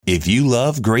If you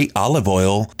love great olive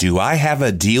oil, do I have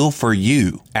a deal for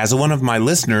you? As one of my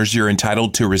listeners, you're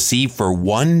entitled to receive for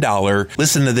 $1,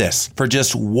 listen to this, for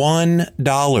just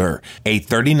 $1, a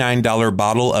 $39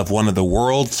 bottle of one of the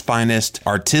world's finest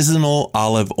artisanal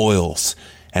olive oils.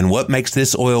 And what makes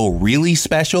this oil really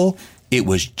special? It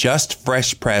was just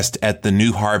fresh pressed at the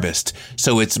new harvest,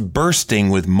 so it's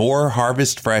bursting with more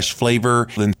harvest fresh flavor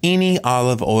than any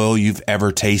olive oil you've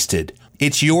ever tasted.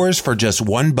 It's yours for just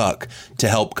 $1 to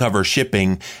help cover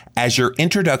shipping as your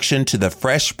introduction to the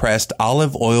Fresh Pressed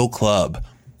Olive Oil Club.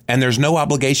 And there's no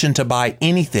obligation to buy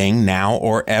anything now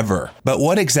or ever. But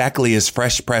what exactly is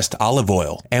fresh pressed olive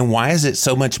oil? And why is it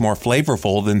so much more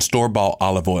flavorful than store-bought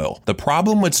olive oil? The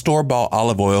problem with store-bought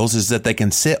olive oils is that they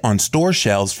can sit on store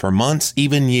shelves for months,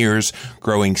 even years,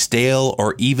 growing stale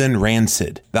or even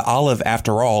rancid. The olive,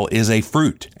 after all, is a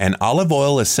fruit. And olive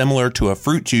oil is similar to a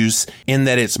fruit juice in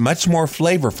that it's much more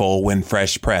flavorful when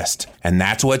fresh pressed. And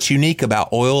that's what's unique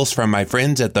about oils from my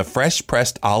friends at the Fresh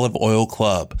Pressed Olive Oil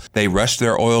Club. They rush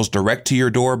their oils direct to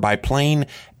your door by plane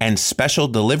and special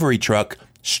delivery truck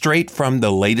straight from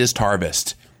the latest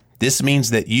harvest. This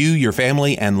means that you, your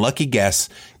family, and lucky guests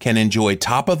can enjoy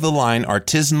top-of-the-line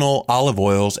artisanal olive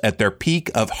oils at their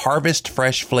peak of harvest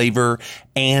fresh flavor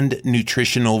and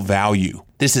nutritional value.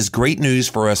 This is great news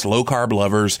for us low-carb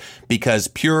lovers because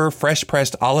pure,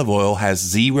 fresh-pressed olive oil has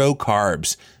zero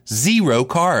carbs. Zero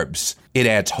carbs. It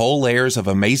adds whole layers of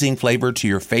amazing flavor to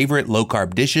your favorite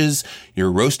low-carb dishes,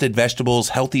 your roasted vegetables,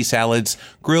 healthy salads,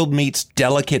 grilled meats,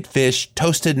 delicate fish,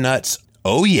 toasted nuts.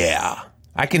 Oh yeah!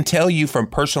 I can tell you from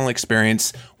personal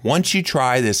experience, once you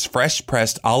try this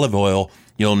fresh-pressed olive oil,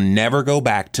 you'll never go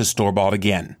back to store-bought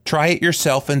again. Try it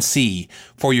yourself and see.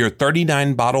 For your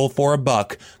 39 bottle for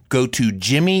 $1, go to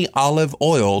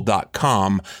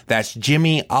jimmyoliveoil.com. That's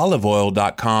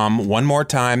jimmyoliveoil.com. One more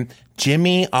time,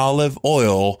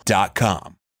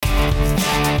 jimmyoliveoil.com.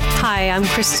 Hi, I'm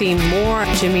Christine Moore,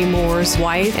 Jimmy Moore's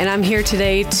wife, and I'm here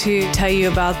today to tell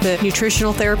you about the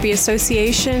Nutritional Therapy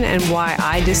Association and why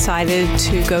I decided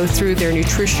to go through their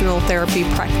Nutritional Therapy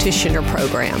Practitioner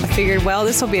Program. I figured, well,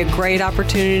 this will be a great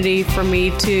opportunity for me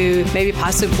to maybe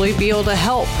possibly be able to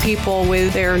help people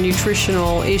with their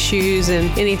nutritional issues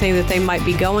and anything that they might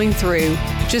be going through.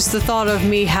 Just the thought of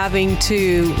me having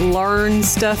to learn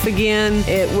stuff again,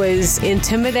 it was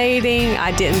intimidating.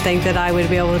 I didn't think that I would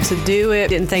be able to do it.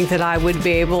 Didn't think that I would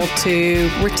be able to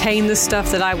retain the stuff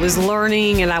that I was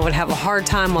learning, and I would have a hard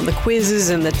time on the quizzes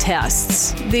and the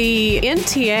tests. The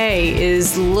NTA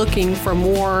is looking for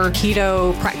more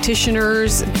keto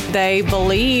practitioners. They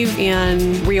believe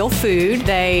in real food.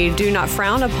 They do not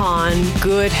frown upon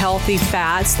good, healthy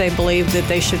fats. They believe that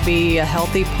they should be a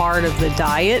healthy part of the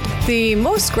diet. The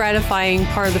most gratifying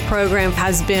part of the program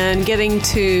has been getting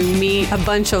to meet a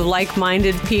bunch of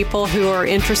like-minded people who are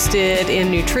interested in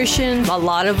nutrition. A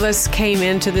lot of us came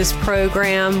into this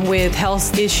program with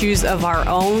health issues of our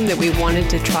own that we wanted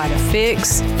to try to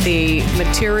fix. The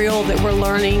material that we're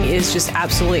learning is just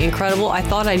absolutely incredible. I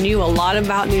thought I knew a lot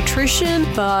about nutrition,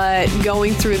 but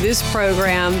going through this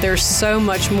program, there's so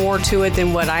much more to it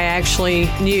than what I actually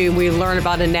knew. We learn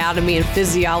about anatomy and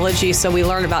physiology, so we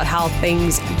learn about how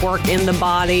things work in the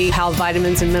body, how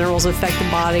vitamins and minerals affect the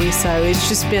body. So it's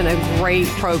just been a great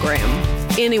program.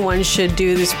 Anyone should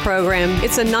do this program.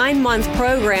 It's a 9-month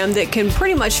program that can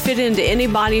pretty much fit into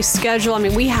anybody's schedule. I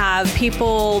mean, we have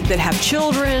people that have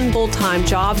children, full-time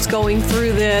jobs going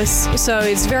through this. So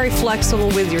it's very flexible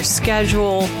with your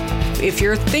schedule. If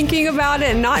you're thinking about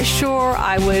it and not sure,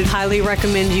 I would highly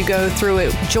recommend you go through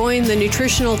it. Join the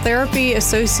Nutritional Therapy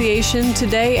Association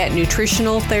today at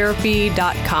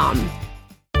nutritionaltherapy.com.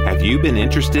 Have you been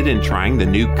interested in trying the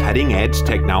new cutting-edge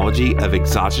technology of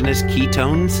exogenous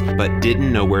ketones, but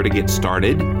didn't know where to get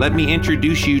started? Let me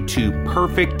introduce you to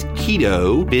Perfect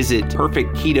Keto. Visit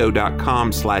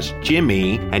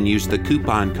perfectketo.com/Jimmy and use the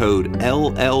coupon code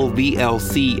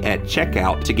LLVLC at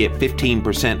checkout to get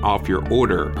 15% off your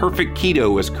order. Perfect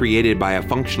Keto was created by a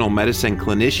functional medicine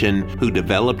clinician who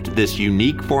developed this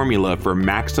unique formula for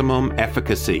maximum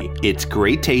efficacy. It's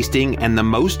great tasting and the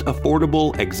most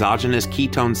affordable exogenous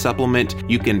ketone supplement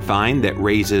you can find that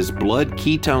raises blood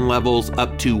ketone levels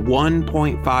up to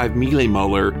 1.5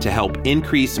 millimolar to help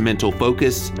increase mental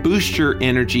focus, boost your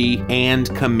energy, and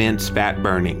commence fat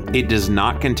burning. It does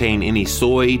not contain any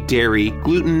soy, dairy,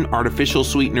 gluten, artificial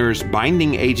sweeteners,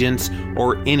 binding agents,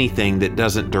 or anything that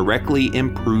doesn't directly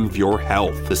improve your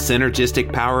health. The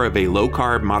synergistic power of a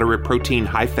low-carb, moderate protein,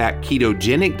 high-fat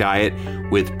ketogenic diet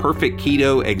with Perfect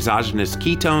Keto exogenous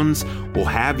ketones will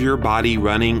have your body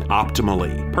running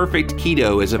optimally. Perfect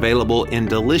Keto is available in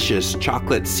delicious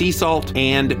chocolate sea salt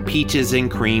and peaches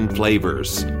and cream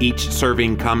flavors. Each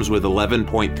serving comes with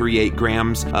 11.38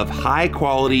 grams of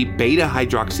high-quality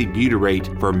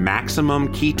beta-hydroxybutyrate for maximum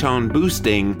ketone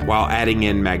boosting while adding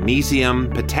in magnesium,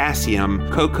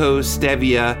 potassium, cocoa,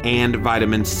 stevia, and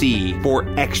vitamin C for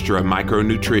extra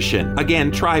micronutrition. Again,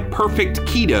 try Perfect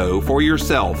Keto for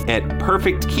yourself at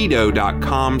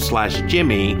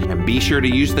perfectketo.com/Jimmy and be sure to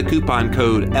use the coupon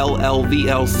code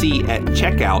LLVLC at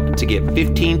checkout to get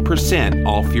 15%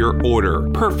 off your order.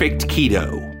 Perfect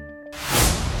Keto.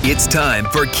 It's time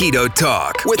for Keto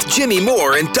Talk with Jimmy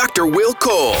Moore and Dr. Will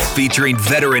Cole, featuring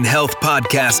veteran health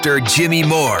podcaster Jimmy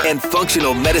Moore and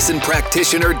functional medicine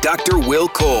practitioner Dr. Will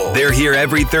Cole. They're here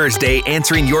every Thursday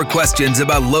answering your questions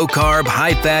about low-carb,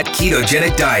 high-fat,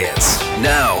 ketogenic diets.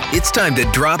 Now, it's time to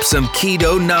drop some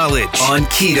keto knowledge on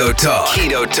Keto Talk.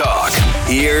 Keto Talk.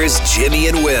 Here's Jimmy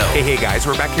and Will. Hey guys,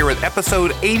 we're back here with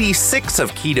episode 86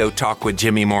 of Keto Talk with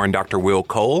Jimmy Moore and Dr. Will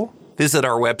Cole. Visit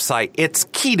our website, it's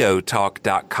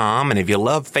ketotalk.com. And if you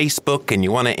love Facebook and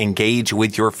you want to engage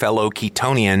with your fellow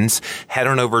Ketonians, head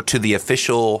on over to the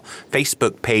official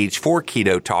Facebook page for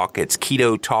Keto Talk. It's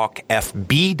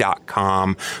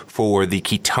ketotalkfb.com for the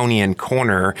Ketonian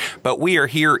Corner. But we are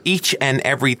here each and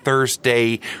every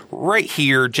Thursday right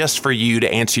here just for you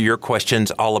to answer your questions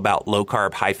all about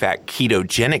low-carb, high-fat,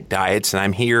 ketogenic diets. And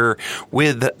I'm here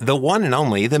with the one and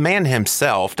only, the man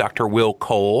himself, Dr. Will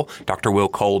Cole,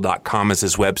 drwillcole.com is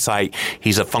his website.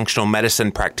 He's a functional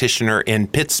medicine practitioner in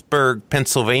Pittsburgh,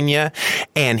 Pennsylvania,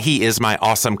 and he is my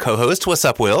awesome co-host. What's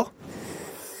up, Will?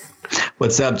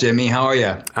 What's up, Jimmy? How are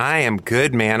you? I am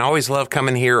good, man. Always love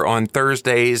coming here on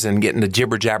Thursdays and getting to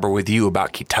jibber jabber with you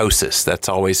about ketosis. That's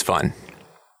always fun.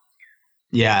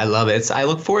 Yeah, I love it. I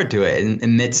look forward to it. In the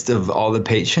midst of all the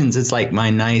patients, it's like my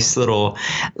nice little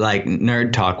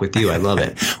nerd talk with you. I love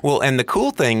it. Well, and the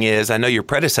cool thing is, I know your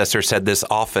predecessor said this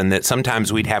often, that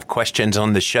sometimes we'd have questions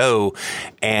on the show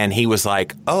and he was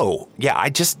like, oh, yeah,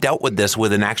 I just dealt with this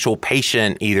with an actual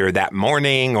patient either that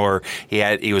morning or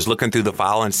he was looking through the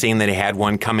file and seeing that he had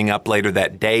one coming up later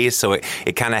that day. So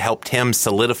it kind of helped him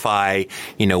solidify,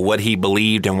 what he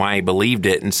believed and why he believed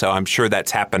it. And so I'm sure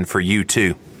that's happened for you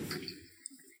too.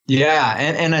 Yeah.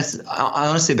 And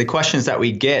honestly, the questions that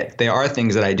we get, they are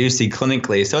things that I do see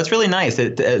clinically. So it's really nice.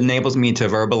 It enables me to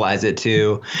verbalize it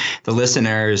to the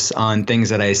listeners on things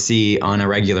that I see on a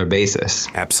regular basis.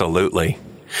 Absolutely.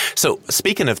 So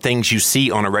speaking of things you see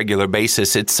on a regular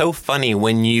basis, it's so funny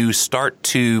when you start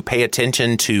to pay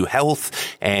attention to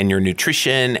health and your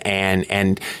nutrition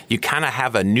and you kind of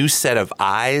have a new set of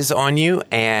eyes on you.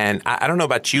 And I don't know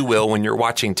about you, Will, when you're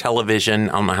watching television,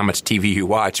 I don't know how much TV you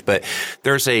watch, but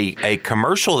there's a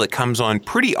commercial that comes on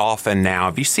pretty often now.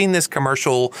 Have you seen this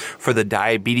commercial for the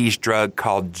diabetes drug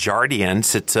called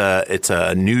Jardiance? It's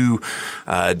a new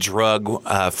drug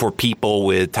for people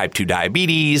with type 2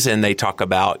 diabetes, and they talk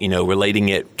about relating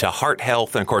it to heart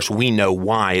health. And of course, we know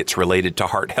why it's related to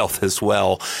heart health as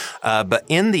well. But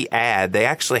in the ad, they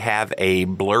actually have a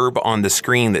blurb on the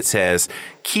screen that says,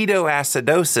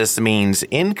 ketoacidosis means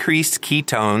increased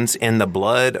ketones in the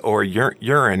blood or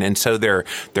urine. And so they're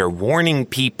warning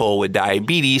people with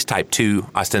diabetes, type 2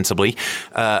 ostensibly,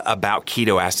 about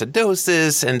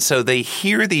ketoacidosis. And so they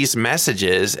hear these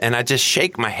messages, and I just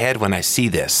shake my head when I see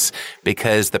this,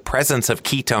 because the presence of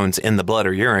ketones in the blood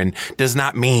or urine does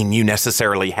not mean you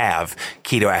necessarily have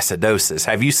ketoacidosis.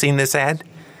 Have you seen this ad?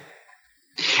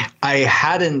 I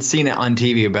hadn't seen it on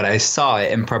TV, but I saw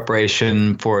it in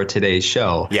preparation for today's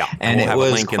show. Yeah, and we'll it have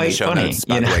was a link quite in the show funny. Notes,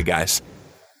 by the way, guys.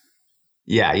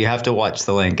 Yeah, you have to watch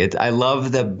the link. I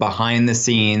love the behind the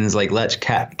scenes, let's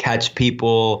catch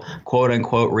people, quote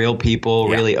unquote, real people,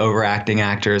 really overacting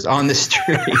actors on the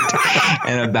street,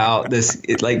 and about this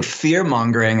fear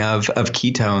mongering of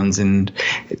ketones and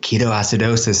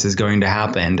ketoacidosis is going to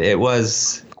happen. It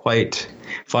was quite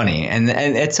funny. And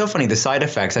it's so funny. The side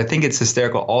effects, I think it's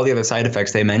hysterical. All the other side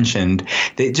effects they mentioned,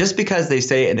 just because they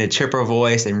say it in a chipper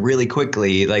voice and really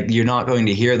quickly, you're not going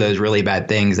to hear those really bad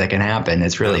things that can happen.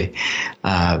 It's really,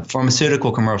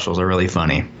 pharmaceutical commercials are really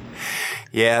funny.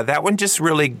 Yeah, that one just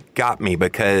really got me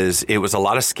because it was a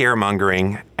lot of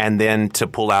scaremongering, and then to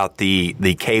pull out the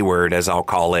K word, as I'll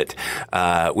call it,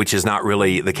 which is not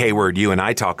really the K word you and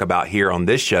I talk about here on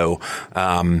this show.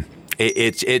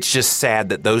 It's just sad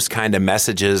that those kind of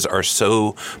messages are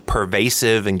so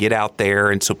pervasive and get out there.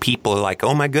 And so people are like,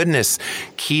 oh, my goodness,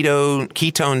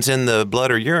 ketones in the blood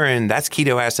or urine, that's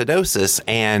ketoacidosis.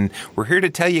 And we're here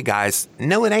to tell you guys,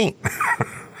 no, it ain't.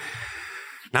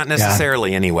 Not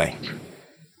necessarily anyway.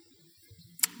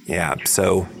 Yeah.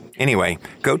 So Anyway,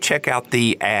 go check out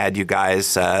the ad, you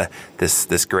guys.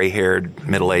 This gray-haired,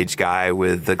 middle-aged guy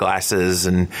with the glasses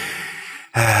and...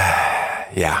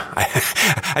 yeah,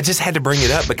 I just had to bring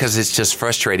it up because it's just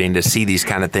frustrating to see these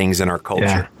kind of things in our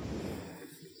culture.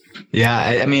 Yeah,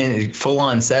 I mean, full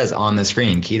on says on the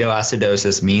screen,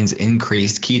 ketoacidosis means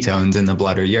increased ketones in the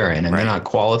blood or urine, and they're not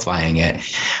qualifying it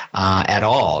at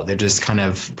all. They're just kind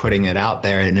of putting it out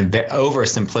there in an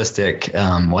oversimplistic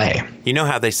way. You know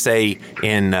how they say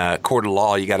in court of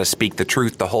law, you got to speak the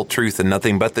truth, the whole truth, and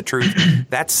nothing but the truth?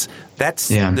 That's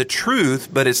the truth,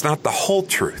 but it's not the whole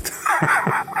truth.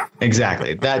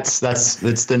 Exactly. That's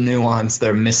the nuance.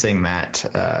 They're missing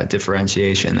that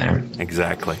differentiation there.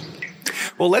 Exactly.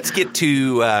 Well, let's get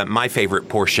to my favorite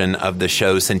portion of the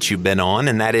show since you've been on,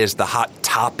 and that is the hot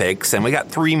topics. And we got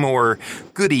 3 more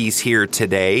goodies here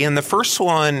today. And the first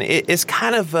one is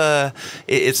kind of,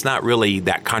 it's not really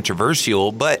that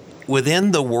controversial, but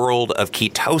within the world of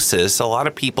ketosis, a lot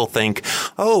of people think,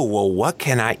 oh, well, what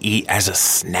can I eat as a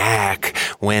snack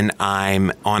when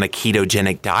I'm on a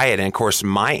ketogenic diet? And of course,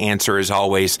 my answer is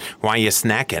always, why are you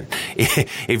snacking?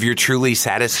 If you're truly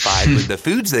satisfied with the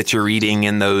foods that you're eating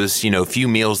in those, few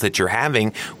meals that you're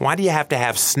having, why do you have to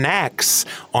have snacks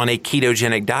on a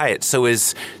ketogenic diet? So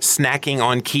is snacking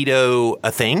on keto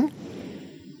a thing?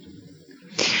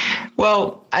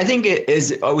 Well, I think it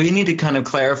is. We need to kind of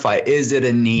clarify: is it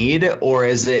a need or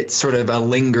is it sort of a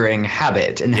lingering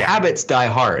habit? And habits die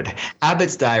hard.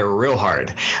 Habits die real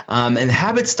hard. And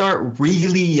habits start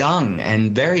really young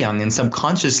and very young. And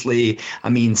subconsciously,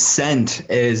 scent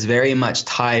is very much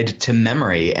tied to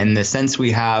memory, and the sense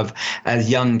we have as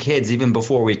young kids, even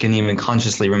before we can even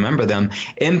consciously remember them,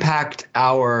 impact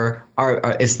our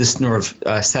it's this sort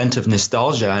of scent of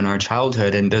nostalgia in our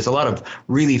childhood. And there's a lot of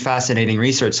really fascinating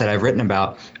research that I've written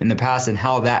about in the past and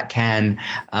how that can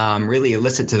really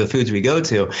elicit to the foods we go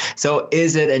to. So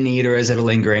is it a need or is it a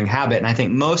lingering habit? And I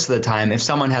think most of the time, if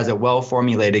someone has a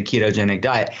well-formulated ketogenic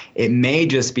diet, it may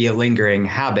just be a lingering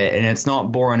habit. And it's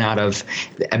not born out of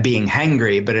being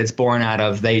hangry, but it's born out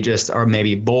of they just are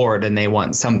maybe bored and they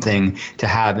want something to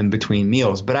have in between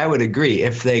meals. But I would agree,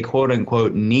 if they quote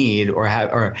unquote need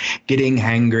or getting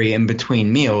hangry in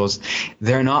between meals,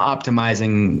 they're not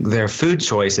optimizing their food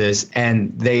choices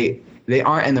and they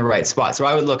aren't in the right spot. So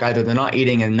I would look, either they're not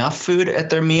eating enough food at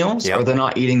their meals or they're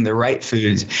not eating the right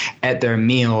foods at their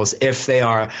meals. If they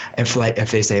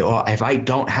say, oh, if I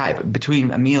don't have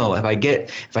between a meal, if I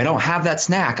don't have that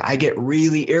snack, I get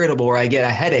really irritable or I get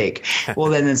a headache. Well,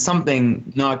 then there's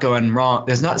something not going wrong.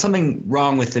 There's not something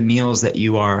wrong with the meals that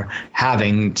you are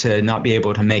having to not be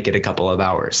able to make it a couple of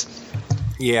hours.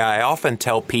 Yeah, I often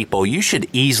tell people you should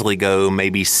easily go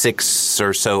maybe 6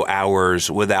 or so hours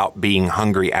without being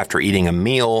hungry after eating a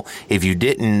meal. If you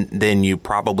didn't, then you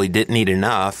probably didn't eat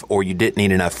enough, or you didn't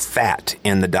eat enough fat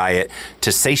in the diet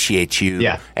to satiate you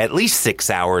at least 6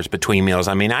 hours between meals.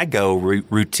 I go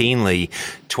routinely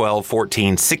 12,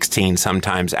 14, 16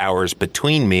 sometimes hours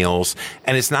between meals,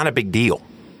 and it's not a big deal.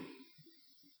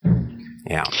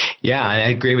 Yeah, I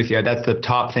agree with you. That's the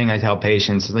top thing I tell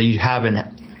patients. You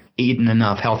haven't eaten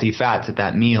enough healthy fats at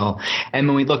that meal. And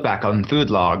when we look back on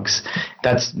food logs,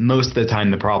 that's most of the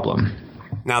time the problem.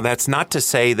 Now, that's not to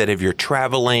say that if you're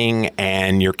traveling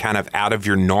and you're kind of out of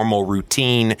your normal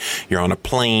routine, you're on a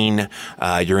plane,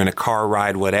 you're in a car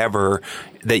ride, whatever,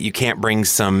 that you can't bring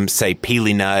some, say,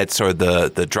 peely nuts or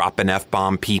the drop-in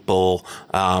F-bomb people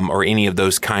or any of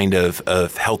those kind of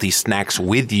healthy snacks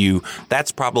with you.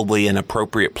 That's probably an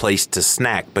appropriate place to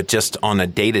snack. But just on a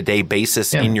day-to-day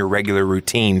basis in your regular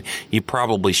routine, you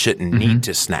probably shouldn't need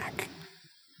to snack.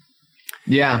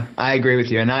 Yeah, I agree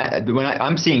with you. And when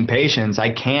I'm seeing patients,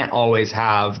 I can't always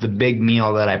have the big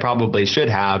meal that I probably should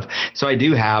have. So I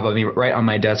do have, right on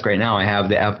my desk right now, I have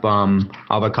the F-bomb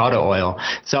avocado oil.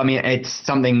 So, it's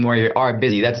something where you are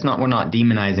busy. We're not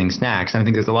demonizing snacks. I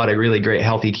think there's a lot of really great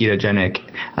healthy ketogenic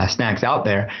snacks out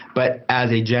there. But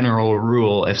as a general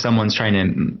rule, if someone's trying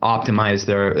to optimize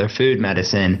their food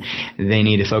medicine, they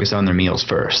need to focus on their meals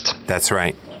first. That's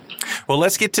right. Well,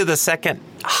 let's get to the second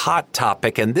hot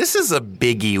topic, and this is a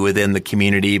biggie within the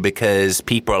community because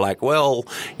people are like, well,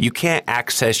 you can't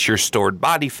access your stored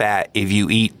body fat if you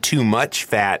eat too much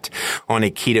fat on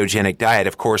a ketogenic diet.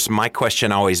 Of course, my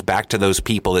question always back to those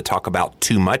people that talk about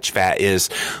too much fat is,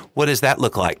 what does that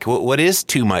look like? What is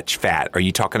too much fat? Are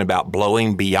you talking about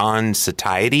blowing beyond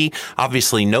satiety?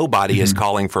 Obviously, nobody is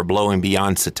calling for blowing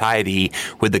beyond satiety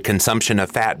with the consumption of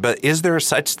fat, but is there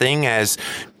such thing as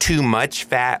too much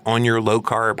fat on your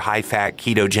low-carb, high-fat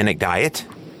ketogenic diet?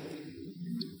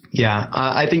 Yeah,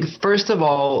 I think first of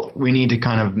all, we need to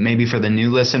kind of, maybe for the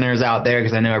new listeners out there,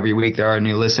 because I know every week there are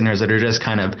new listeners that are just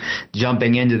kind of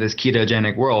jumping into this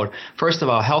ketogenic world. First of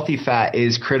all, healthy fat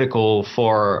is critical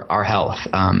for our health.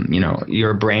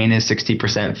 Your brain is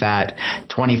 60% fat.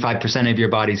 25% of your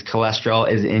body's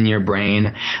cholesterol is in your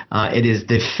brain.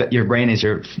 Your brain is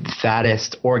your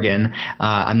fattest organ.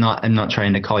 I'm not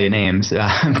trying to call you names.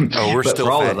 We're still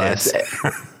for all fat of us.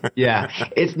 Yeah,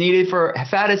 it's needed for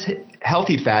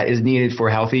healthy fat is needed for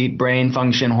healthy brain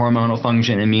function, hormonal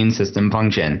function, immune system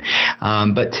function.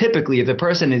 But typically, if the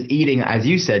person is eating, as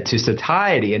you said, to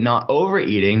satiety and not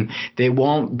overeating, they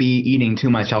won't be eating too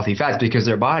much healthy fats because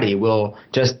their body will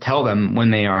just tell them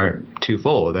when they are too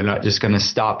full. They're not just going to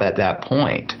stop at that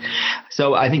point.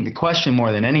 So I think the question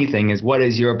more than anything is, what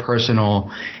is your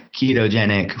personal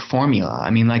ketogenic formula? I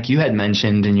mean, like you had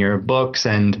mentioned in your books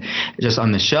and just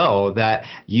on the show, that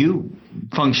you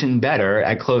function better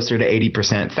at closer to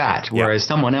 80% fat, whereas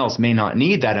someone else may not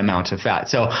need that amount of fat.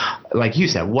 So like you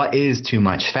said, what is too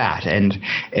much fat? And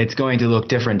it's going to look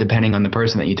different depending on the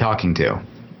person that you're talking to.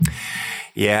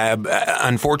 Yeah,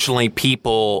 unfortunately,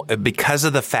 people, because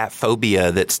of the fat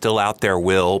phobia that's still out there,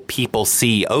 people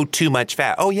see, too much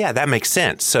fat. Oh, yeah, that makes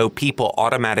sense. So people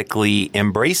automatically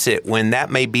embrace it when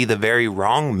that may be the very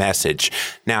wrong message.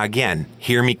 Now, again,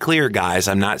 hear me clear, guys.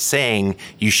 I'm not saying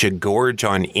you should gorge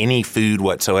on any food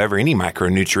whatsoever, any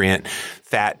micronutrient,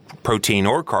 fat, protein,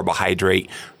 or carbohydrate,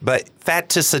 but fat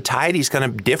to satiety is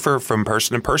going to differ from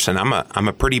person to person. I'm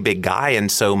a pretty big guy, and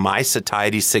so my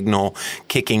satiety signal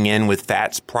kicking in with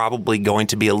fat's probably going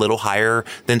to be a little higher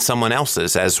than someone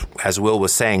else's. As Will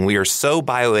was saying, we are so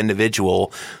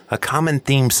bio-individual, a common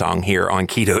theme song here on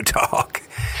Keto Talk.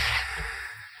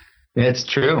 It's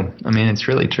true. I mean, it's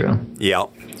really true. Yeah.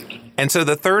 And so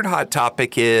the third hot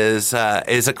topic is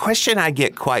a question I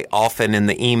get quite often in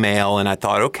the email, and I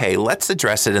thought, okay, let's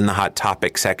address it in the hot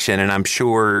topic section. And I'm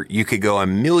sure you could go a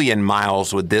million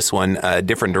miles with this one,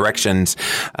 different directions,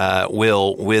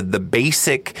 Will, with the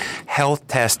basic health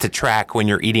test to track when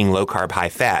you're eating low carb, high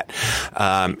fat.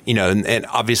 And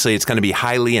obviously it's going to be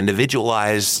highly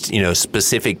individualized.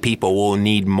 Specific people will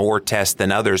need more tests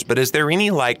than others. But is there any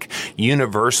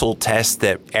universal test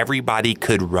that everybody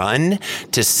could run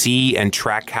to see and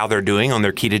track how they're doing on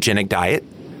their ketogenic diet?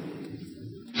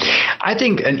 I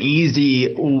think an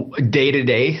easy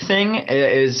day-to-day thing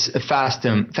is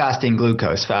fasting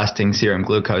glucose, fasting serum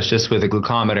glucose, just with a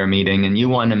glucometer meeting. And you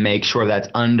want to make sure that's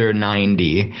under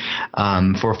 90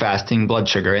 for fasting blood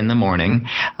sugar in the morning.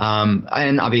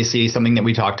 And obviously something that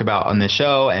we talked about on the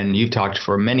show, and you've talked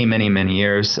for many, many, many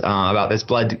years about this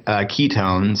blood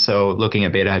ketone. So looking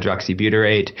at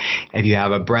beta-hydroxybutyrate, if you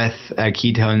have a breath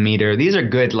ketone meter, these are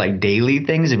good daily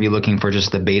things if you're looking for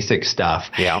just the basic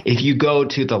stuff. Yeah. If you go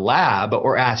to the lab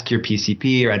or ask your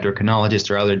PCP or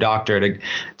endocrinologist or other doctor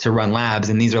to run labs,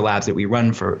 and these are labs that we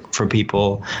run for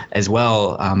people as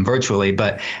well virtually,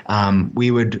 but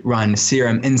we would run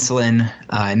serum insulin,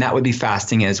 and that would be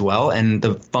fasting as well. And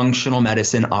the functional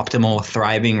medicine optimal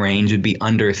thriving range would be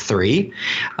under 3.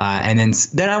 And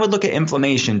then I would look at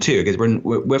inflammation too, because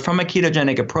we're from a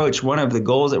ketogenic approach. One of the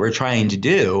goals that we're trying to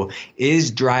do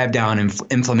is drive down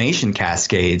inflammation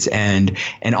cascades and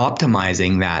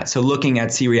optimizing that. So looking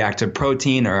at C-reactive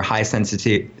protein or high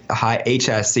hsCRP,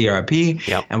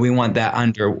 yep. And we want that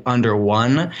under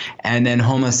 1. And then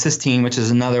homocysteine, which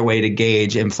is another way to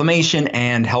gauge inflammation,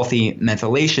 and healthy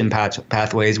methylation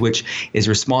pathways, which is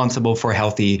responsible for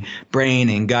healthy brain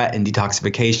and gut and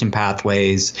detoxification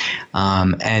pathways.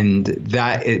 And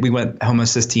we want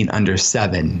homocysteine under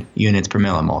 7 units per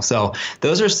millimole. So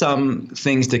those are some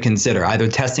things to consider, either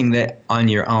testing that on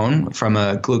your own from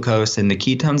a glucose and the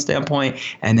ketone standpoint,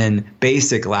 and then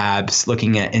basic labs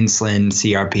looking at insulin,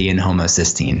 CRP, and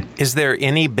homocysteine. Is there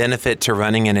any benefit to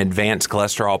running an advanced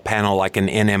cholesterol panel like an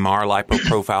NMR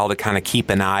lipoprofile to kind of keep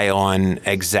an eye on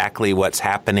exactly what's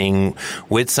happening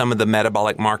with some of the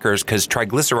metabolic markers? Because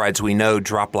triglycerides, we know,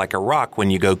 drop like a rock when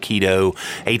you go keto.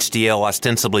 HDL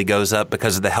ostensibly goes up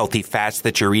because of the healthy fats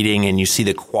that you're eating, and you see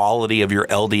the quality of your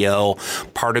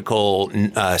LDL particle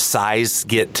size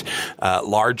get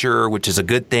larger, which is a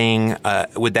good thing.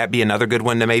 Would that be another good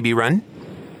one to maybe run?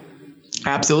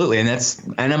 Absolutely. And that's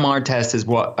NMR test is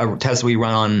a test we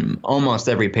run on almost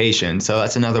every patient. So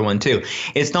that's another one too.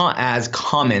 It's not as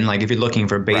common, like if you're looking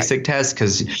for basic tests,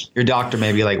 because your doctor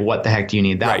may be like, what the heck do you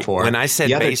need that for? When I said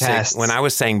basic, when I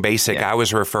was saying basic, I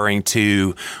was referring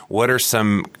to what are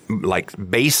some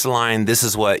baseline, this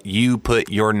is what you put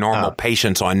your normal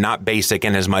patients on, not basic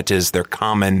in as much as they're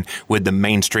common with the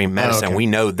mainstream medicine. Okay. We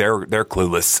know they're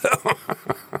clueless. So.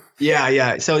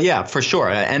 Yeah. So yeah, for sure.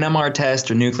 An NMR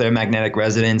test or nuclear magnetic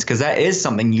resonance, because that is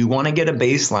something you want to get a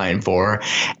baseline for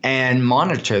and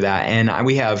monitor that. And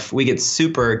we get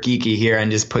super geeky here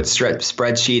and just put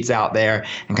spreadsheets out there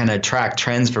and kind of track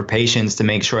trends for patients to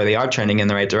make sure they are trending in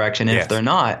the right direction. And if they're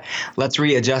not, let's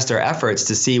readjust our efforts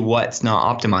to see what's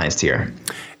not optimized here.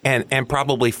 And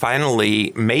probably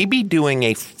finally, maybe doing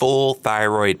a full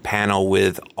thyroid panel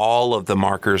with all of the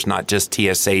markers, not just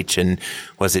TSH and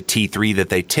was it T3 that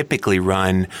they typically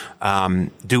run,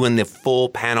 doing the full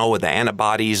panel with the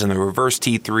antibodies and the reverse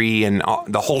T3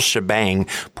 and the whole shebang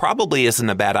probably isn't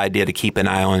a bad idea to keep an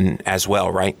eye on as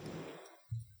well, right?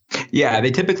 Yeah,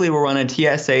 they typically will run a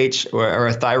TSH or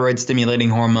a thyroid stimulating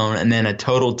hormone and then a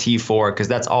total T4 because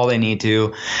that's all they need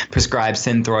to prescribe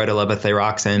Synthroid or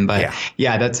levothyroxine. But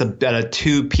yeah that's about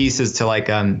 2 pieces to like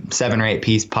 7 or 8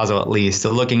 piece puzzle at least.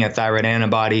 So looking at thyroid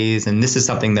antibodies, and this is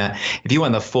something that if you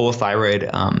want the full thyroid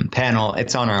panel,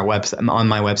 it's on our website, on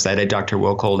my website at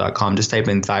drwillcole.com. Just type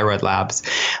in thyroid labs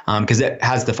because it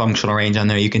has the functional range on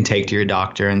there. You can take to your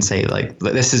doctor and say like,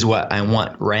 this is what I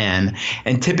want ran.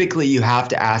 And typically you have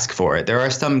to ask for it. There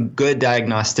are some good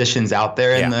diagnosticians out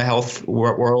there in the health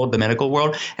world, the medical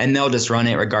world, and they'll just run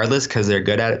it regardless because they're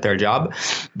good at it, their job.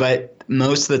 But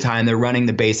most of the time they're running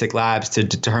the basic labs to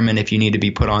determine if you need to be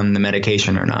put on the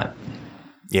medication or not.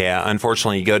 Yeah,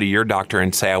 unfortunately, you go to your doctor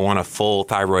and say, I want a full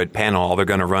thyroid panel. All they're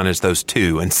going to run is those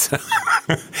 2. And so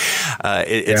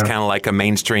it's kind of like a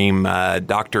mainstream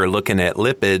doctor looking at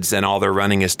lipids and all they're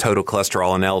running is total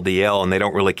cholesterol and LDL. And they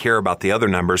don't really care about the other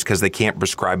numbers because they can't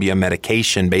prescribe you a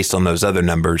medication based on those other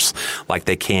numbers like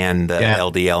they can the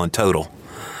LDL and total.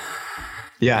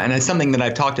 Yeah, and it's something that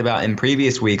I've talked about in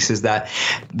previous weeks is that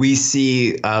we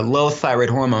see low thyroid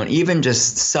hormone, even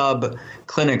just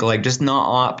subclinical, like just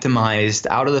not optimized,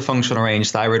 out of the functional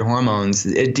range thyroid hormones.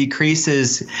 It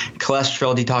decreases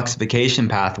cholesterol detoxification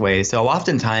pathways. So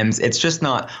oftentimes it's just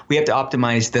not, we have to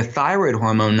optimize the thyroid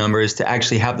hormone numbers to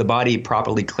actually have the body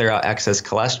properly clear out excess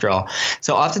cholesterol.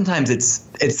 So oftentimes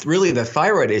it's really the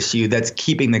thyroid issue that's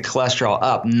keeping the cholesterol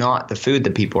up, not the food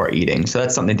that people are eating. So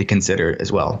that's something to consider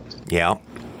as well. Yeah.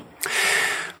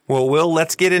 Well, Will,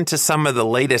 let's get into some of the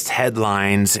latest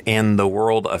headlines in the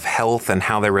world of health and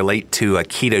how they relate to a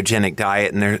ketogenic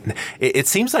diet. And it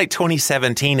seems like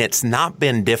 2017, it's not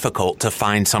been difficult to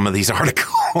find some of these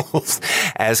articles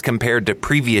as compared to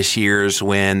previous years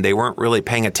when they weren't really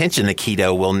paying attention to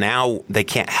keto. Well, now they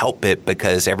can't help it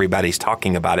because everybody's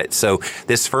talking about it. So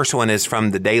this first one is from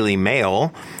the Daily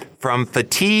Mail. From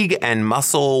fatigue and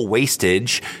muscle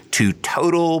wastage to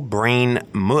total brain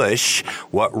mush,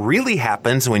 what really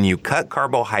happens when you cut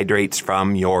carbohydrates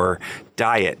from your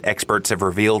diet. Experts have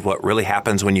revealed what really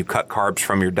happens when you cut carbs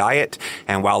from your diet.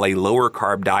 And while a lower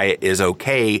carb diet is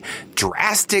okay,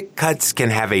 drastic cuts can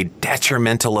have a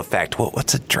detrimental effect. Well,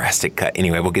 what's a drastic cut?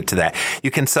 Anyway, we'll get to that. You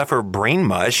can suffer brain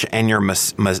mush and your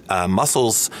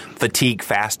muscles fatigue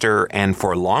faster and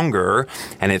for longer.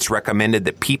 And it's recommended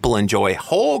that people enjoy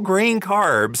whole grain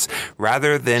carbs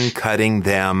rather than cutting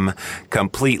them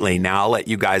completely. Now, I'll let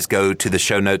you guys go to the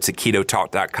show notes at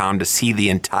ketotalk.com to see the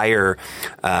entire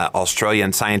Australian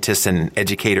scientist and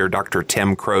educator Dr.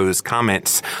 Tim Crow's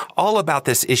comments all about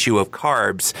this issue of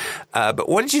carbs. But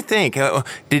what did you think?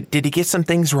 Did he get some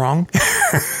things wrong?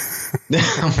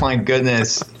 Oh my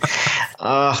goodness.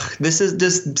 This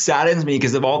just saddens me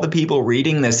because of all the people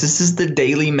reading this. This is the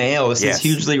Daily Mail. This is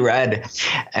hugely read.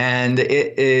 And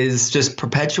it is just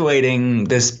perpetuating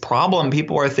this problem.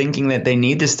 People are thinking that they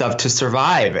need this stuff to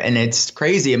survive. And it's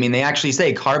crazy. I mean, they actually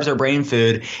say carbs are brain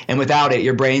food. And without it,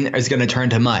 your brain is going to turn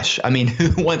to mush. I mean,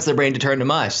 who wants their brain to turn to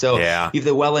mush? So if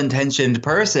the well-intentioned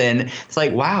person, it's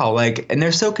like, wow, and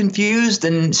they're so confused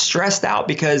and stressed out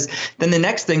because then the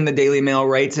next thing the Daily Mail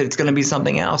writes, it's going to be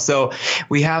something else. So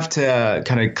we have to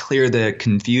kind of clear the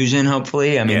confusion,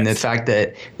 hopefully. I mean, the fact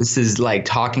that this is like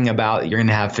talking about you're going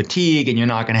to have fatigue and you're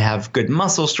not going to have good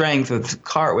muscle strength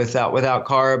without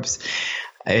carbs.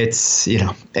 It's,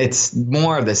 it's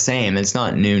more of the same. It's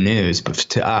not new news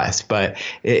to us, but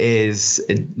I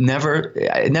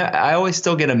always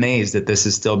still get amazed that this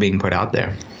is still being put out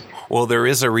there. Well, there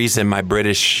is a reason my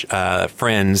British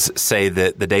friends say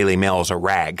that the Daily Mail is a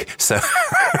rag. So,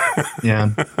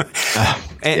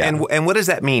 And what does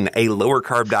that mean? A lower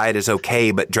carb diet is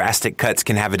okay, but drastic cuts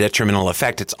can have a detrimental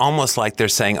effect. It's almost like they're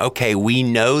saying, okay, we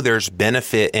know there's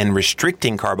benefit in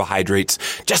restricting carbohydrates.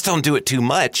 Just don't do it too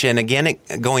much. And again,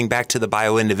 going back to the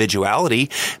bio-individuality,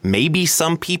 maybe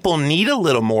some people need a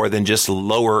little more than just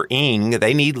lowering.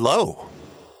 They need low.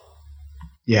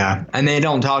 Yeah. And they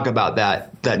don't talk about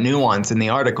that nuance in the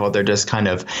article. They're just kind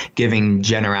of giving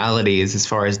generalities as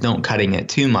far as don't cutting it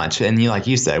too much. And like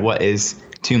you said, what is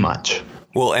too much?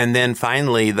 Well, and then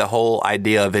finally, the whole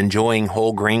idea of enjoying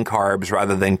whole grain carbs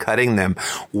rather than cutting them.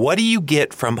 What do you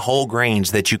get from whole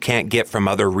grains that you can't get from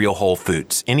other real whole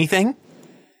foods? Anything?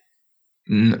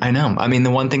 I know. I mean,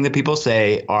 the one thing that people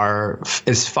say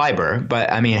is fiber,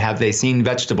 but I mean, have they seen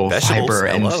vegetables, fiber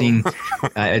and seen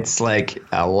it's like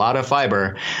a lot of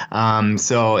fiber.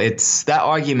 So it's that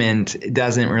argument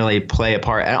doesn't really play a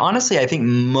part. And honestly, I think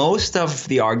most of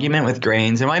the argument with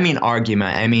grains, and I mean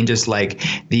argument, I mean just like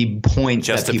the points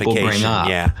that people bring up.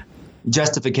 Yeah.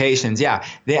 Justifications, yeah,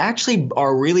 they actually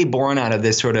are really born out of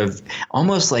this sort of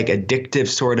almost like addictive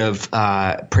sort of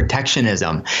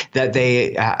protectionism that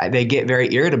they get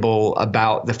very irritable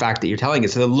about the fact that you're telling it.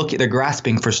 So they're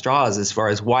grasping for straws as far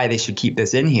as why they should keep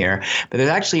this in here. But there's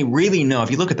actually really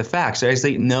if you look at the facts, there's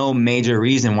actually no major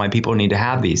reason why people need to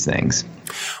have these things.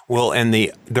 Well, and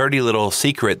the dirty little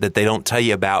secret that they don't tell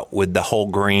you about with the whole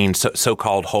grain,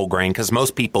 so-called whole grain, because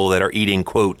most people that are eating,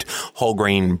 quote, whole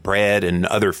grain bread and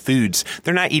other foods,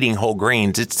 they're not eating whole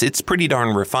grains. It's pretty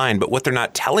darn refined. But what they're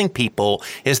not telling people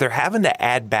is they're having to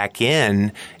add back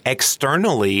in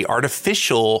externally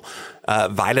artificial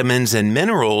vitamins and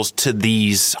minerals to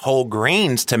these whole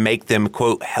grains to make them,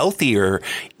 quote, healthier.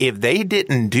 If they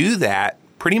didn't do that,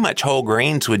 pretty much whole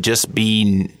grains would just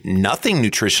be nothing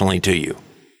nutritionally to you.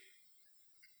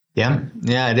 Yeah,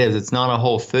 it is. It's not a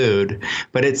whole food,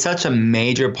 but it's such a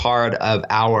major part of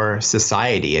our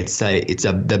society. It's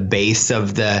the base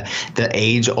of the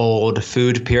age-old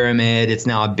food pyramid. It's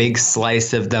now a big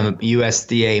slice of the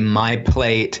USDA My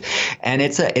Plate, and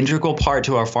it's an integral part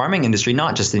to our farming industry,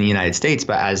 not just in the United States,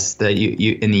 but as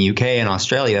in the UK and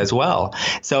Australia as well.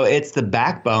 So it's the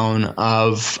backbone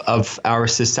of our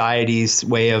society's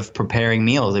way of preparing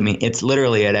meals. I mean, it's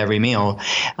literally at every meal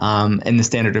in the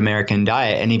standard American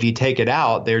diet, and if you take it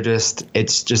out,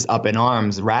 it's just up in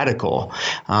arms, radical.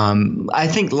 I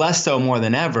think less so more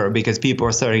than ever because people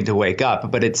are starting to wake up,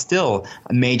 but it's still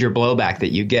a major blowback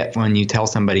that you get when you tell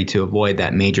somebody to avoid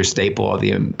that major staple of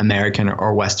the American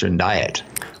or Western diet.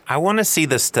 I want to see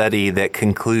the study that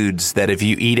concludes that if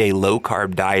you eat a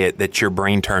low-carb diet, that your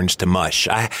brain turns to mush.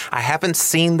 I haven't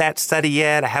seen that study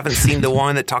yet. I haven't seen the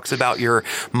one that talks about your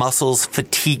muscles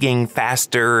fatiguing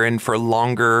faster and for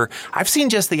longer. I've seen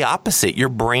just the opposite. Your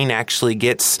brain actually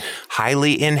gets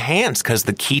highly enhanced because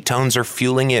the ketones are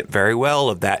fueling it very well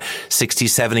of that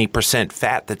 60-70%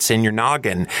 fat that's in your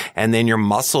noggin. And then your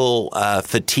muscle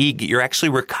fatigue, you're actually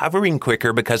recovering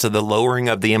quicker because of the lowering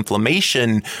of the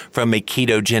inflammation from a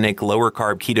lower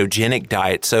carb ketogenic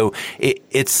diet. So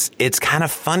it's kind of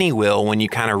funny, Will, when you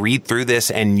kind of read through this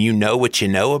and you know what you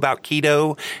know about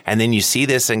keto, and then you see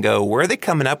this and go, where are they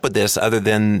coming up with this other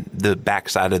than the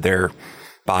backside of their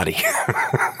body?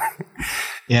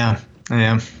 Yeah.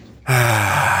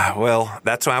 Well,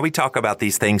 that's why we talk about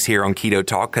these things here on Keto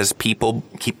Talk, because people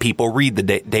read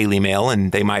the Daily Mail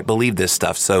and they might believe this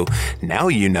stuff. So now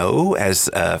you know, as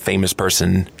a famous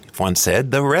person once said,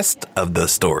 the rest of the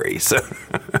story. So,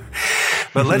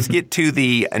 but let's get to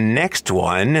the next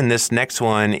one. And this next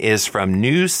one is from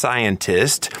New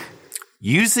Scientist.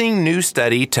 Using new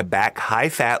study to back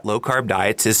high-fat, low-carb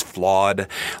diets is flawed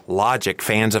logic.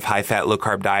 Fans of high-fat,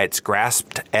 low-carb diets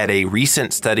grasped at a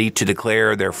recent study to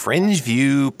declare their fringe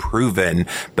view proven,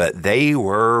 but they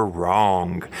were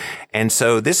wrong. And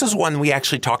so this is one we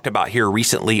actually talked about here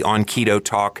recently on Keto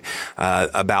Talk,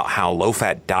 about how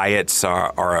low-fat diets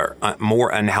are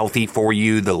more unhealthy for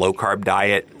you. The low-carb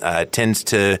diet tends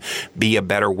to be a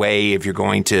better way if you're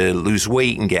going to lose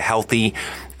weight and get healthy.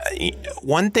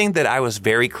 One thing that I was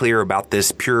very clear about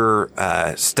this Pure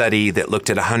study that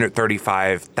looked at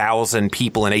 135,000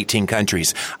 people in 18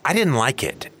 countries, I didn't like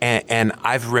it. And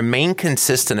I've remained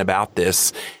consistent about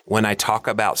this when I talk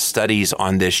about studies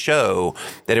on this show,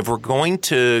 that if we're going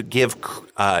to give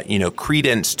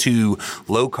credence to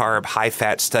low carb, high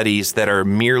fat studies that are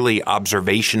merely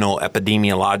observational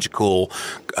epidemiological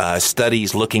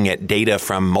studies looking at data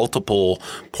from multiple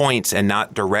points and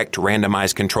not direct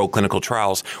randomized controlled clinical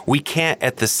trials, we can't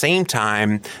at the same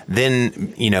time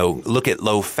then, look at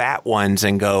low fat ones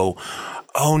and go,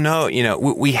 oh no,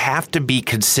 we have to be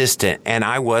consistent. And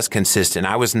I was consistent.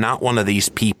 I was not one of these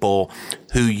people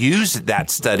who used that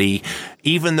study,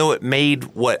 even though it made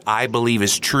what I believe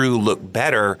is true look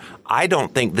better. I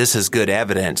don't think this is good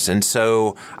evidence. And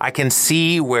so I can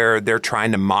see where they're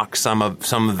trying to mock some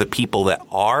of the people that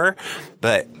are.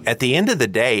 But at the end of the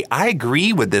day, I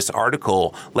agree with this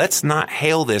article. Let's not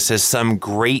hail this as some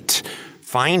great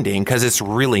finding, because it's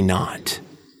really not.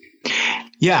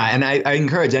 Yeah, and I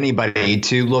encourage anybody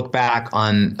to listen back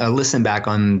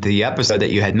on the episode that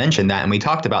you had mentioned that, and we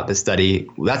talked about this study.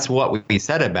 That's what we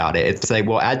said about it. It's like,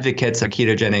 well, advocates of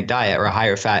ketogenic diet or a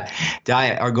higher fat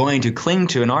diet are going to cling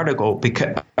to an article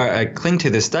cling to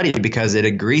this study because it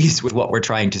agrees with what we're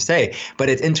trying to say, but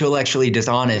it's intellectually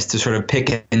dishonest to sort of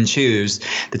pick and choose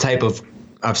the type of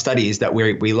studies that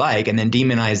we like and then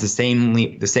demonize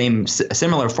the same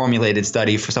similar formulated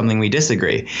study for something we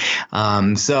disagree.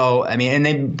 So, I mean, and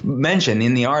they mentioned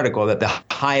in the article that the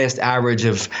highest average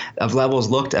of levels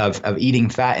looked of eating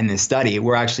fat in this study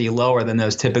were actually lower than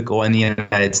those typical in the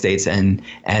United States and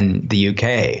the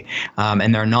UK.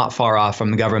 And they're not far off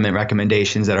from the government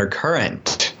recommendations that are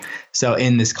current. So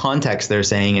in this context, they're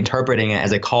saying, interpreting it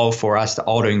as a call for us to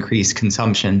all to increase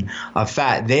consumption of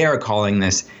fat, they are calling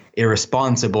this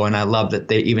irresponsible, and I love that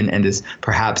they even end as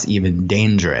perhaps even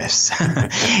dangerous.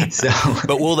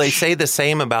 But will they say the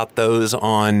same about those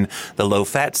on the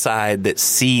low-fat side that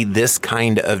see this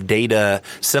kind of data,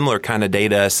 similar kind of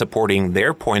data supporting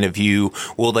their point of view?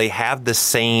 Will they have the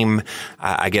same,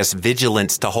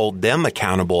 vigilance to hold them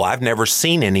accountable? I've never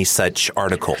seen any such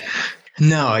article.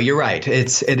 No, you're right.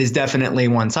 It is definitely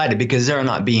one-sided because they're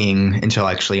not being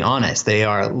intellectually honest. They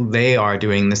are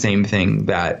doing the same thing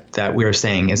that we're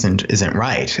saying isn't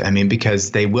right. I mean, because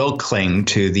they will cling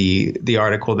to the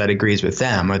article that agrees with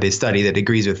them or the study that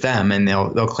agrees with them, and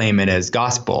they'll claim it as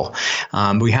gospel.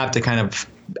 We have to kind of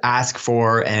ask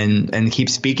for and keep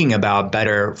speaking about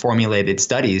better formulated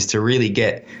studies to really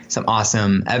get some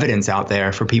awesome evidence out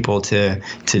there for people to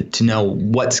know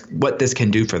what this can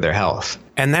do for their health.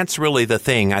 And that's really the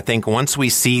thing. I think once we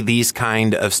see these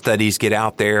kind of studies get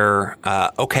out there,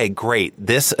 okay, great.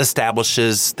 This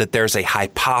establishes that there's a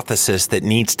hypothesis that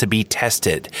needs to be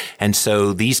tested. And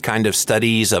so these kind of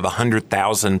studies of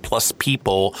 100,000 plus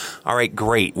people, all right,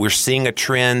 great. We're seeing a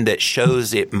trend that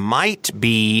shows it might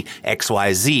be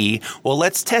XYZ. Well,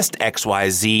 let's test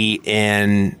XYZ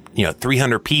in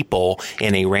 300 people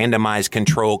in a randomized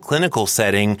controlled clinical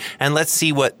setting, and let's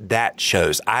see what that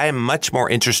shows. I am much more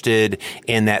interested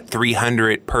in that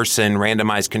 300-person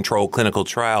randomized controlled clinical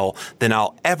trial than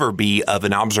I'll ever be of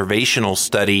an observational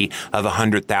study of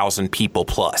 100,000 people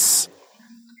plus.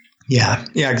 Yeah,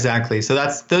 exactly. So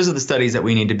those are the studies that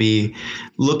we need to be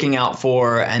looking out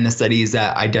for, and the studies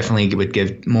that I definitely would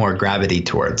give more gravity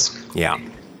towards. Yeah.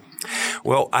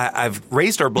 Well, I've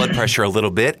raised our blood pressure a little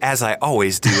bit, as I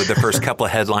always do with the first couple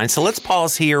of headlines. So let's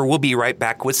pause here. We'll be right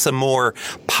back with some more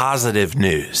positive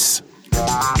news.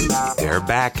 They're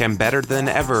back and better than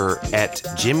ever at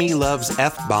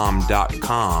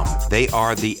JimmyLovesFBomb.com. They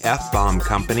are the F-Bomb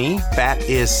company. Fat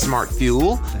is smart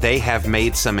fuel. They have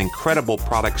made some incredible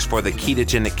products for the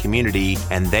ketogenic community,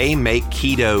 and they make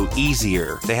keto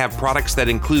easier. They have products that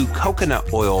include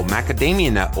coconut oil,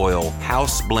 macadamia nut oil,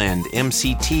 house blend,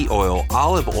 MCT oil,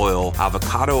 olive oil,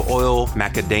 avocado oil,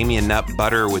 macadamia nut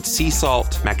butter with sea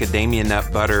salt, macadamia nut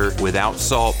butter without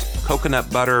salt, coconut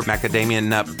butter, macadamia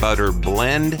nut butter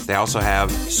blend. They also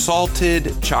have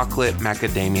salted chocolate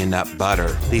macadamia nut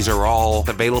butter. These are all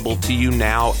available to you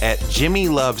now at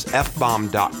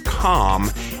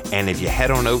JimmyLovesFBomb.com. And if you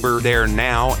head on over there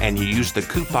now and you use the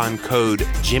coupon code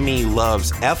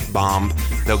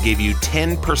JimmyLovesFBomb, they'll give you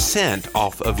 10%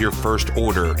 off of your first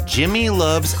order.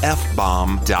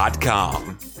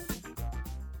 JimmyLovesFBomb.com.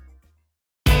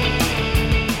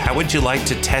 How would you like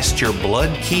to test your blood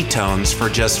ketones for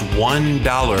just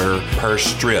 $1 per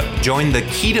strip? Join the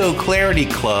Keto Clarity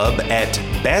Club at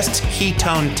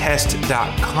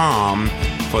bestketontest.com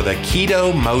for the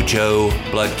Keto Mojo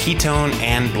blood ketone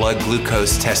and blood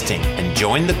glucose testing. And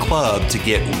join the club to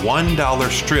get $1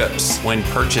 strips when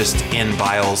purchased in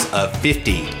vials of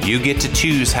 50. You get to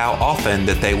choose how often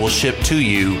that they will ship to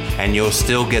you, and you'll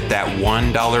still get that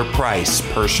 $1 price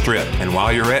per strip. And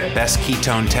while you're at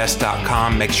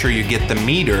bestketontest.com, make sure you get the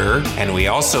meter. And we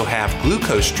also have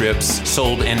glucose strips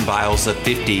sold in vials of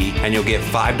 50, and you'll get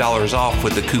 $5 off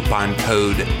with the coupon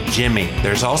code Jimmy.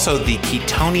 There's also the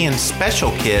Ketonian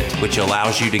Special Kit, which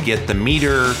allows you to get the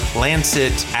meter,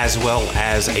 lancet, as well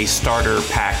as a starter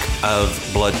pack of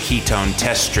blood ketone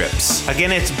test strips.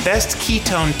 Again, it's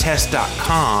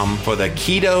bestketontest.com for the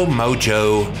Keto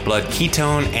Mojo blood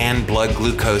ketone and blood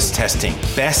glucose testing.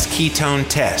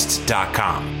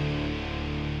 bestketontest.com.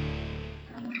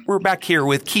 We're back here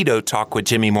with Keto Talk with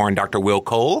Jimmy Moore and Dr. Will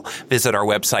Cole. Visit our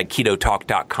website,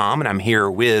 ketotalk.com, and I'm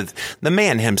here with the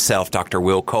man himself, Dr.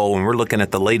 Will Cole, and we're looking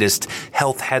at the latest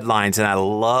health headlines, and I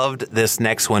loved this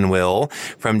next one, Will,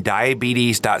 from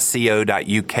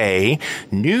diabetes.co.uk.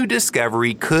 New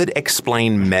discovery could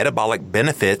explain metabolic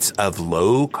benefits of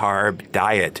low-carb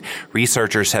diet.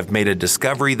 Researchers have made a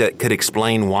discovery that could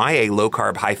explain why a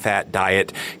low-carb, high-fat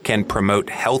diet can promote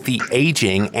healthy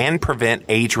aging and prevent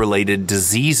age-related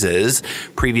diseases.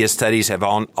 Previous studies have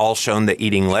all shown that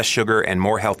eating less sugar and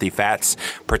more healthy fats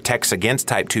protects against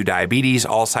type 2 diabetes,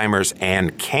 Alzheimer's,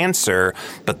 and cancer,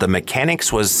 but the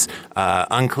mechanics was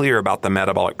unclear about the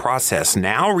metabolic process.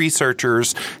 Now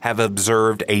researchers have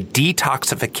observed a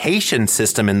detoxification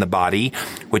system in the body,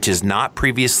 which has not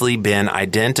previously been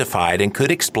identified and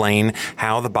could explain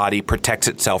how the body protects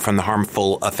itself from the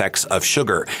harmful effects of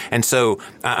sugar. And so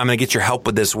I'm going to get your help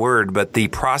with this word, but the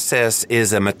process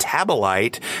is a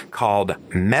metabolite called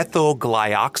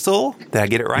methylglyoxal. Did I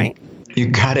get it right? You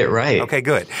got it right. Okay,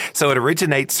 good. So it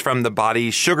originates from the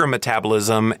body's sugar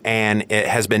metabolism, and it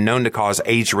has been known to cause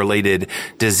age-related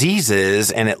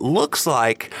diseases. And it looks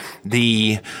like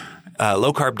the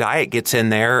low-carb diet gets in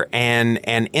there and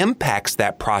impacts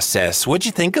that process. What'd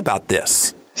you think about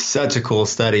this? Such a cool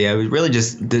study. I would really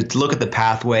just look at the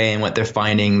pathway and what they're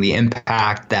finding, the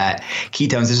impact that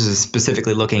ketones, this is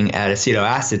specifically looking at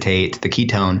acetoacetate, the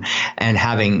ketone, and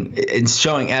it's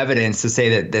showing evidence to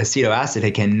say that the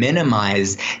acetoacetate can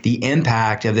minimize the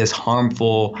impact of this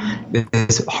harmful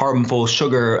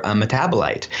sugar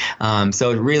metabolite.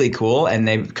 So it's really cool. And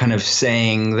they're kind of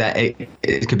saying that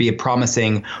it could be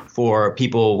promising for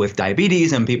people with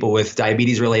diabetes and people with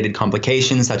diabetes-related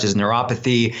complications such as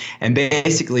neuropathy, and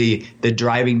basically the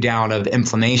driving down of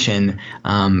inflammation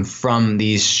from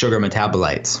these sugar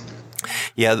metabolites.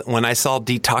 Yeah, when I saw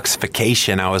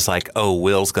detoxification, I was like, oh,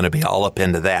 Will's going to be all up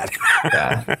into that.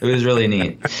 Yeah, it was really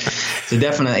neat. So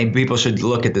definitely people should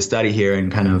look at the study here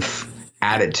and kind of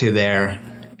add it to their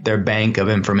bank of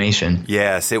information.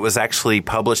 Yes, it was actually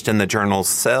published in the journal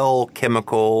Cell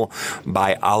Chemical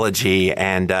Biology,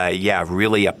 and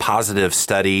really a positive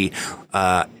study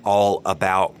all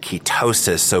about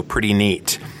ketosis, so pretty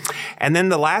neat. And then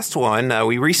the last one,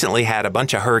 we recently had a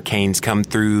bunch of hurricanes come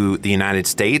through the United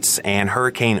States, and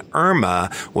Hurricane Irma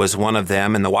was one of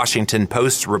them. And the Washington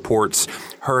Post reports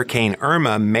Hurricane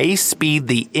Irma may speed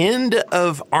the end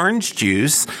of orange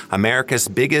juice, America's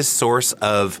biggest source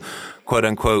of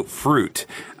quote-unquote fruit,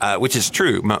 which is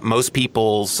true. Most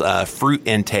people's fruit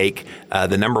intake,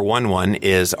 the number one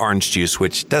is orange juice,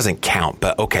 which doesn't count,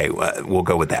 but okay, we'll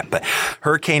go with that. But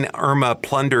Hurricane Irma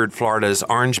plundered Florida's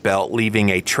Orange Belt, leaving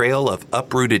a trail of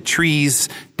uprooted trees,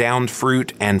 downed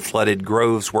fruit, and flooded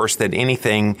groves worse than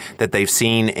anything that they've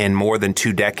seen in more than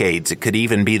 2 decades. It could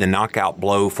even be the knockout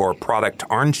blow for product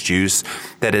orange juice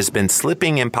that has been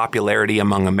slipping in popularity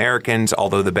among Americans,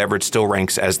 although the beverage still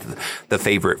ranks as the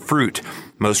favorite fruit.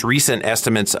 Most recent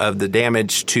estimates of the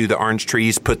damage to the orange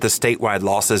trees put the statewide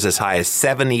losses as high as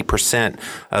 70%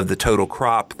 of the total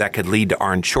crop. That could lead to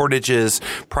orange shortages,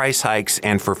 price hikes,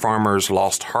 and for farmers,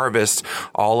 lost harvests,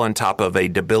 all on top of a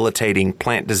debilitating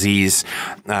plant disease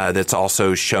that's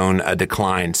also shown a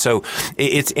decline. So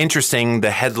it's interesting, the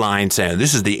headline saying,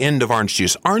 this is the end of orange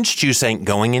juice. Orange juice ain't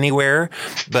going anywhere,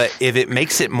 but if it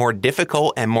makes it more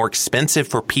difficult and more expensive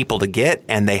for people to get,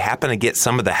 and they happen to get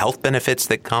some of the health benefits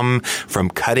that come from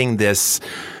cutting this,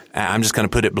 I'm just going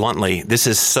to put it bluntly, this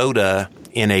is soda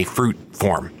in a fruit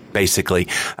form, basically,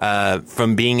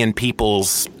 from being in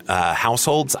people's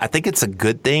households. I think it's a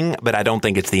good thing, but I don't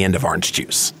think it's the end of orange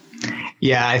juice.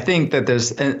 Yeah, I think that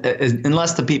there's,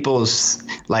 unless the people's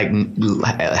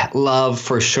love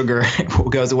for sugar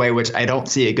goes away, which I don't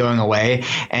see it going away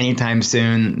anytime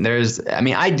soon.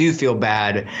 I do feel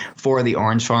bad for the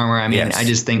orange farmer. Yes. I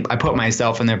just think I put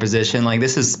myself in their position. Like,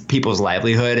 this is people's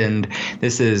livelihood, and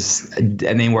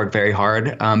they work very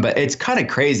hard. But it's kind of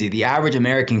crazy. The average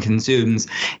American consumes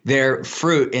their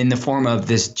fruit in the form of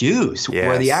this juice,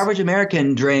 where the average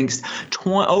American drinks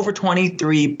over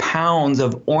 23 pounds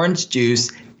of orange juice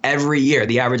every year,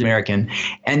 the average American.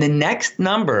 And the next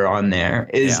number on there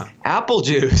is apple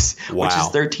juice, which is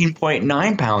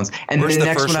 13.9 pounds. And where's the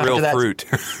next one after that, fruit?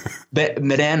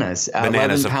 Bananas,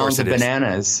 11 pounds of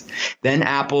bananas, then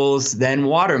apples, then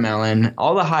watermelon,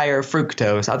 all the higher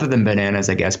fructose, other than bananas,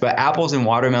 I guess, but apples and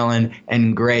watermelon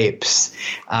and grapes.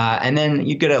 And then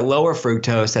you get a lower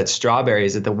fructose, that's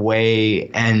strawberries at the way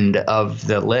end of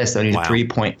the list, only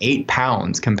 3.8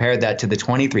 pounds. Compared that to the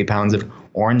 23 pounds of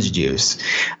orange juice.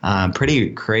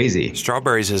 Pretty crazy.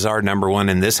 Strawberries is our number one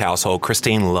in this household.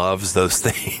 Christine loves those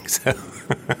things.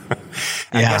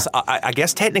 I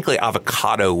guess technically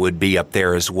avocado would be up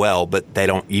there as well, but they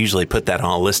don't usually put that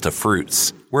on a list of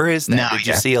fruits. Where is that? Did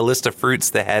you see a list of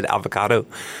fruits that had avocado?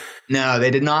 No,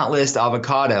 they did not list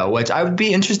avocado, which I would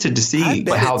be interested to see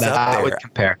how that would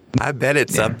compare. I bet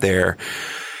it's up there.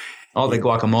 All the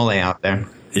guacamole out there.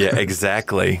 Yeah,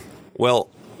 exactly. Well,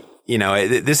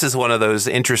 this is one of those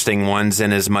interesting ones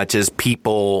in as much as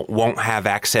people won't have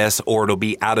access or it'll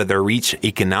be out of their reach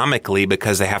economically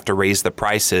because they have to raise the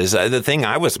prices. The thing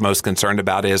I was most concerned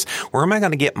about is, where am I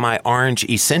going to get my orange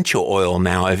essential oil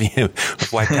now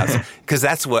with wiped out? Because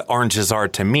that's what oranges are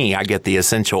to me. I get the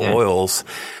essential oils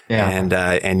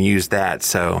and use that.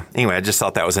 So anyway, I just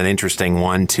thought that was an interesting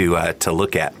one to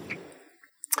look at.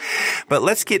 But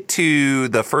let's get to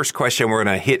the first question we're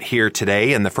going to hit here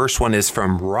today. And the first one is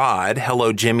from Rod.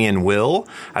 Hello, Jimmy and Will.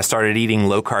 I started eating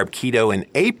low-carb keto in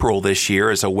April this year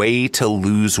as a way to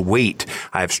lose weight.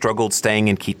 I have struggled staying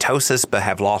in ketosis, but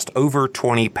have lost over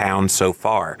 20 pounds so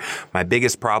far. My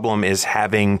biggest problem is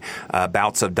having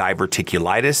bouts of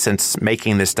diverticulitis since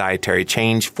making this dietary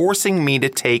change, forcing me to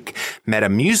take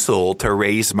Metamucil to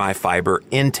raise my fiber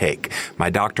intake. My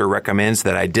doctor recommends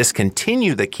that I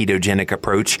discontinue the ketogenic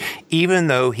approach, even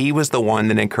though he was the one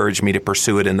that encouraged me to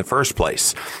pursue it in the first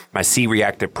place. My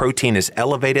C-reactive protein is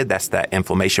elevated. That's that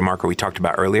inflammation marker we talked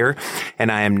about earlier.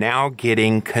 And I am now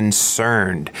getting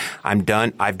concerned. I've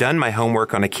done my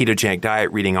homework on a ketogenic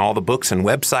diet, reading all the books and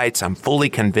websites. I'm fully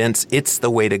convinced it's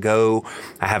the way to go.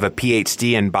 I have a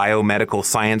PhD in biomedical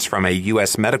science from a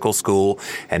U.S. medical school.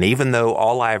 And even though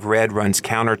all I've read runs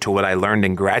counter to what I learned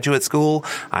in graduate school,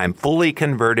 I'm fully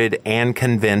converted and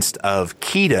convinced of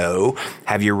keto.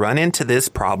 Have you run into this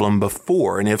problem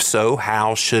before? And if so,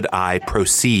 how should I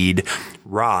proceed?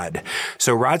 Rod.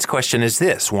 So Rod's question is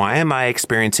this: why am I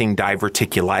experiencing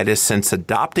diverticulitis since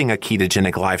adopting a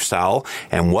ketogenic lifestyle?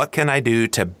 And what can I do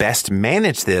to best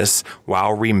manage this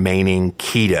while remaining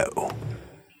keto?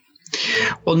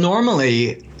 Well,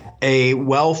 normally, a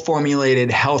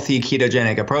well-formulated, healthy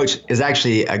ketogenic approach is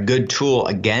actually a good tool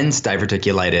against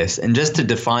diverticulitis. And just to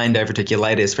define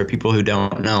diverticulitis for people who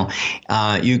don't know,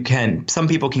 some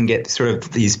people can get sort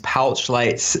of these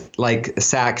pouch-like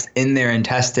sacs in their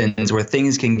intestines where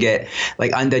things can get,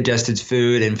 like undigested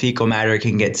food and fecal matter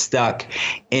can get stuck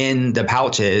in the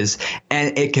pouches,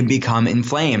 and it can become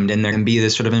inflamed, and there can be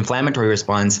this sort of inflammatory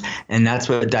response, and that's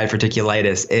what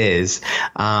diverticulitis is.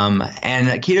 And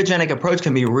a ketogenic approach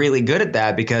can be really good at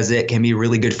that because it can be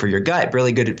really good for your gut,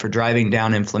 really good for driving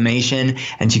down inflammation,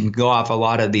 and you can go off a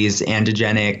lot of these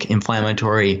androgenic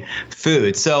inflammatory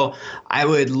foods. So I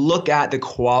would look at the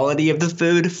quality of the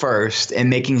food first and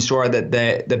making sure that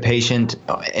the patient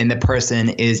and the person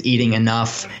is eating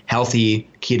enough healthy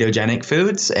ketogenic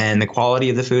foods, and the quality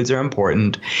of the foods are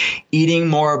important. Eating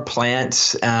more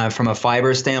plants from a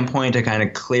fiber standpoint to kind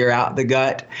of clear out the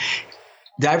gut.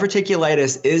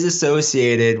 Diverticulitis is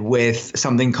associated with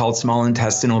something called small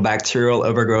intestinal bacterial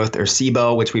overgrowth, or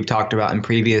SIBO, which we've talked about in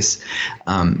previous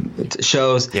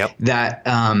shows. Yep. That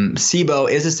SIBO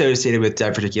is associated with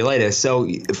diverticulitis. So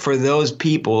for those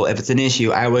people, if it's an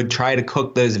issue, I would try to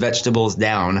cook those vegetables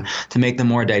down to make them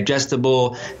more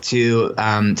digestible, to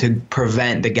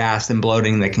prevent the gas and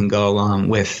bloating that can go along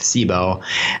with SIBO.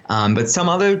 But some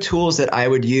other tools that I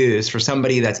would use for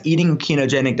somebody that's eating a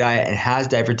ketogenic diet and has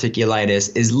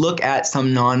diverticulitis is look at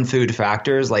some non-food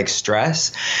factors like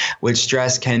stress, which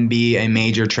stress can be a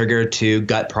major trigger to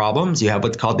gut problems. You have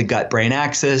what's called the gut-brain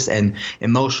axis, and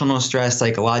emotional stress,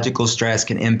 psychological stress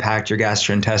can impact your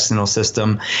gastrointestinal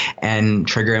system and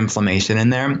trigger inflammation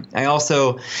in there. I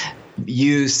also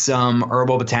use some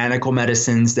herbal botanical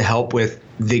medicines to help with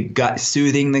the gut,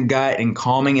 soothing the gut and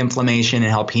calming inflammation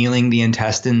and help healing the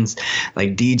intestines,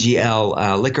 like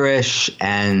DGL licorice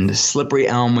and slippery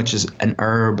elm, which is an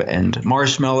herb, and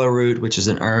marshmallow root, which is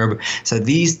an herb. So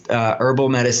these herbal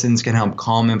medicines can help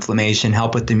calm inflammation,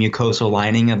 help with the mucosal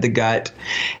lining of the gut,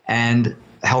 and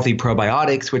healthy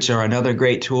probiotics, which are another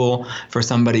great tool for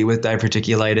somebody with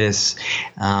diverticulitis.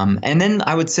 And then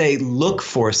I would say look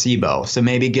for SIBO. So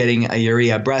maybe getting a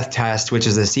urea breath test, which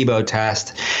is a SIBO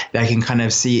test that can kind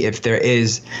of see if there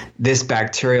is this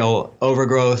bacterial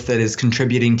overgrowth that is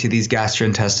contributing to these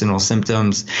gastrointestinal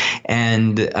symptoms.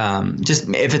 And just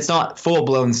if it's not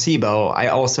full-blown SIBO, I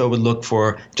also would look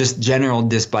for just general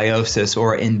dysbiosis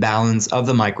or imbalance of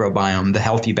the microbiome, the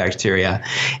healthy bacteria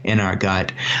in our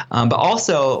gut. But also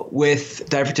also with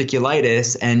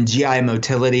diverticulitis and GI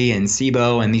motility and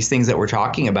SIBO and these things that we're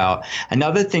talking about,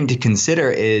 another thing to consider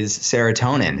is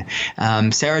serotonin.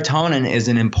 Serotonin is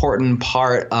an important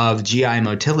part of GI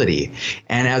motility.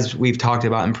 And as we've talked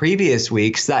about in previous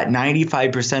weeks, that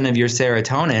 95% of your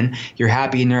serotonin, your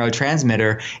happy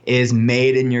neurotransmitter, is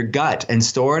made in your gut and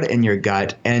stored in your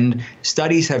gut. And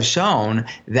studies have shown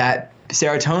that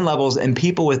serotonin levels in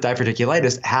people with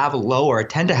diverticulitis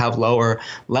tend to have lower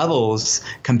levels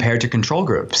compared to control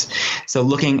groups. So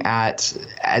looking at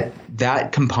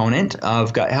that component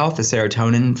of gut health, the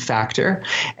serotonin factor,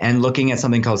 and looking at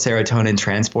something called serotonin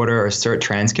transporter or SERT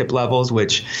transcript levels,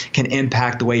 which can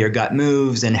impact the way your gut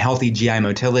moves and healthy GI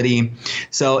motility.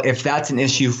 So if that's an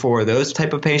issue for those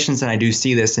type of patients, and I do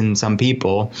see this in some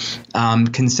people,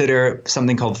 consider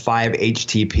something called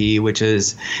 5-HTP, which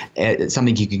is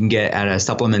something you can get at a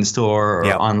supplement store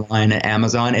or online at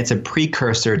Amazon. It's a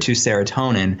precursor to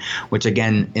serotonin, which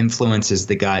again influences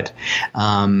the gut.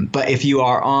 But if you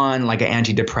are on like an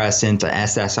antidepressant, an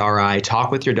SSRI, talk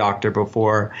with your doctor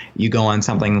before you go on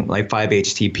something like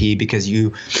 5-HTP, because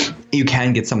you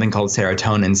can get something called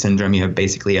serotonin syndrome. You have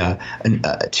basically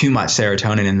too much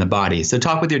serotonin in the body. So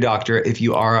talk with your doctor if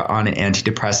you are on an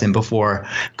antidepressant before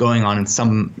going on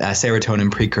some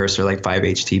serotonin precursor like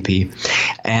 5-HTP.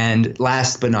 And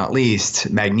last but not least,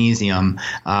 magnesium,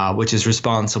 which is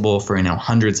responsible for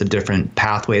hundreds of different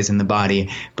pathways in the body,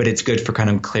 but it's good for kind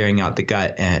of clearing out the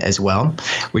gut as well,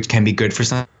 which can be good for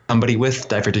somebody with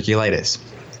diverticulitis.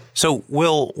 So,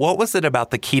 Will, what was it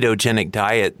about the ketogenic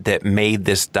diet that made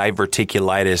this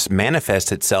diverticulitis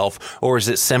manifest itself, or is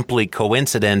it simply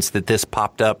coincidence that this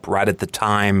popped up right at the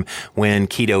time when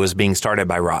keto was being started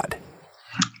by Rod?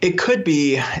 It could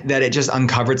be that it just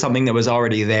uncovered something that was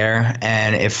already there,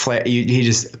 and he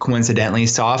just coincidentally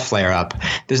saw a flare up.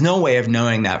 There's no way of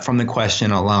knowing that from the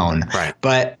question alone. Right.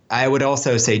 But I would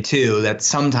also say, too, that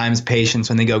sometimes patients,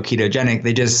 when they go ketogenic,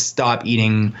 they just stop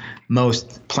eating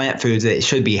most plant foods they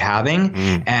should be having.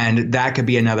 And that could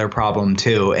be another problem,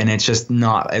 too. And it's just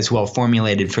not as well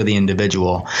formulated for the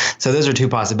individual. So those are two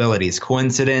possibilities: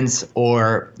 coincidence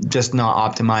or just not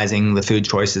optimizing the food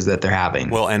choices that they're having.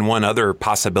 Well, and one other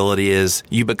possibility is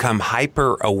you become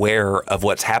hyper aware of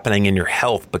what's happening in your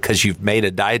health because you've made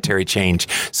a dietary change.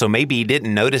 So maybe he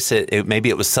didn't notice it. Maybe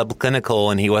it was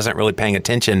subclinical and he wasn't really paying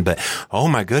attention. But oh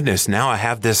my goodness, now I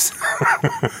have this.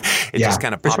 It just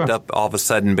kind of popped up all of a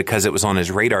sudden because it was on his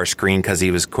radar screen because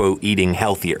he was, quote, eating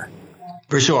healthier.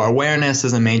 For sure. Awareness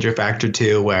is a major factor,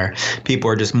 too, where people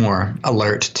are just more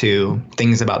alert to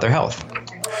things about their health.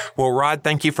 Well, Rod,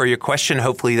 thank you for your question.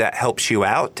 Hopefully that helps you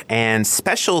out. And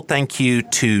special thank you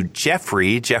to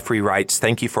Jeffrey. Jeffrey writes,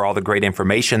 thank you for all the great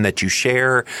information that you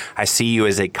share. I see you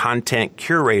as a content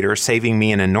curator, saving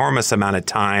me an enormous amount of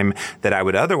time that I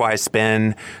would otherwise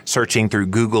spend searching through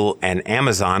Google and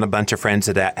Amazon. A bunch of friends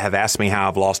that have asked me how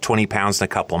I've lost 20 pounds in a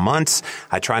couple of months.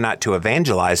 I try not to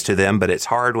evangelize to them, but it's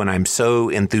hard when I'm so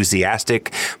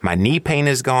enthusiastic. My knee pain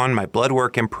is gone. My blood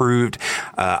work improved.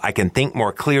 I can think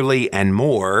more clearly and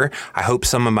more. I hope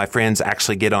some of my friends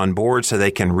actually get on board so they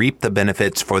can reap the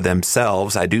benefits for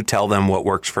themselves. I do tell them what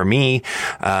works for me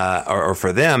or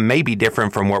for them may be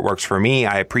different from what works for me.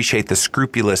 I appreciate the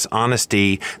scrupulous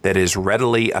honesty that is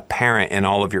readily apparent in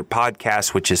all of your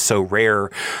podcasts, which is so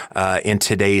rare in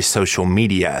today's social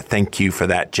media. Thank you for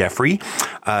that, Jeffrey.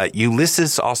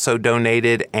 Ulysses also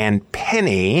donated, and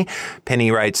Penny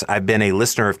writes, I've been a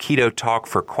listener of Keto Talk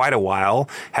for quite a while,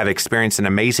 have experienced an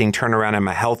amazing turnaround in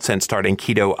my health since starting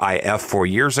Keto IF 4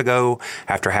 years ago.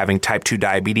 After having type 2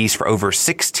 diabetes for over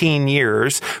 16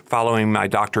 years, following my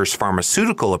doctor's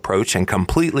pharmaceutical approach and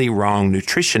completely wrong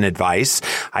nutrition advice,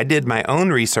 I did my own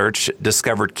research,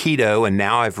 discovered keto, and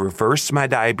now I've reversed my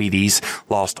diabetes,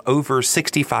 lost over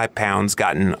 65 pounds,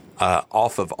 gotten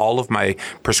off of all of my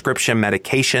prescription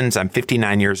medications. I'm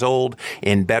 59 years old,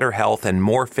 in better health and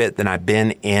more fit than I've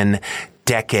been in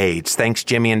decades. Thanks,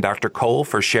 Jimmy and Dr. Cole,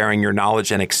 for sharing your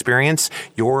knowledge and experience.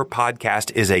 Your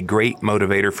podcast is a great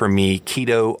motivator for me.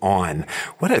 Keto on.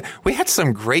 We had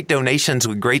some great donations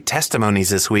with great testimonies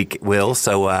this week, Will.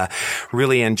 So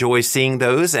really enjoy seeing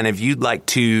those. And if you'd like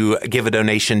to give a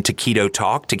donation to Keto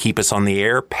Talk to keep us on the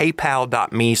air,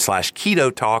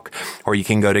 paypal.me/Keto Talk, or you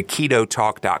can go to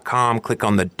ketotalk.com, click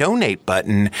on the donate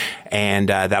button, and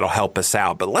that'll help us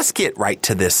out. But let's get right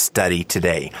to this study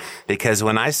today, because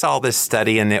when I saw this study,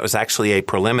 and it was actually a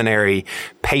preliminary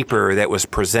paper that was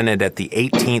presented at the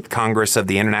 18th Congress of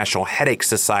the International Headache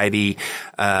Society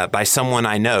by someone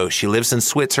I know. She lives in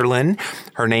Switzerland.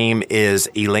 Her name is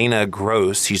Elena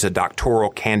Gross. She's a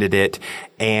doctoral candidate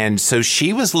And so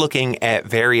she was looking at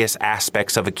various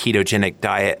aspects of a ketogenic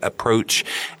diet approach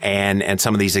and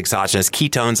some of these exogenous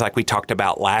ketones like we talked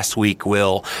about last week,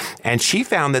 Will. And she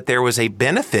found that there was a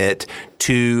benefit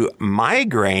to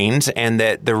migraines, and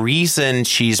that the reason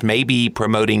she's maybe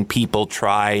promoting people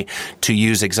try to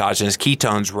use exogenous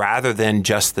ketones rather than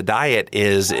just the diet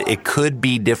is it could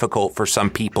be difficult for some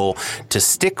people to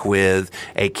stick with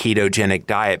a ketogenic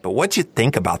diet. But what'd you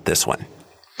think about this one?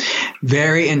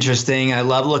 Very interesting. I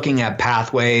love looking at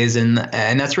pathways, and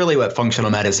that's really what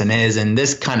functional medicine is. And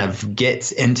this kind of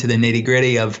gets into the nitty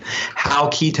gritty of how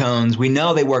ketones, we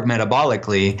know they work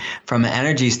metabolically from an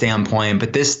energy standpoint,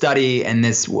 but this study and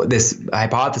this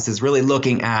hypothesis really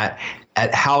looking at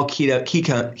how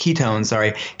ketones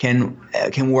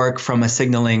can work from a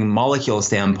signaling molecule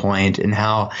standpoint, and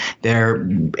how they're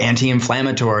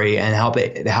anti-inflammatory, and how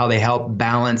they help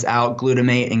balance out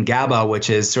glutamate and GABA, which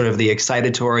is sort of the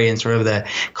excitatory and sort of the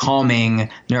calming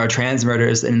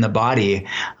neurotransmitters in the body.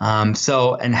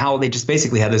 And how they just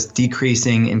basically have this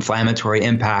decreasing inflammatory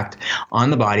impact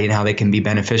on the body, and how they can be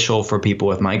beneficial for people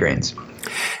with migraines.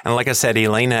 And like I said,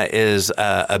 Elena is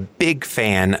a big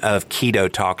fan of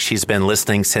Keto Talk. She's been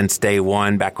listening since day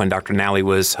one, back when Dr. Nally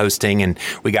was hosting, and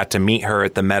we got to meet her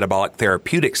at the Metabolic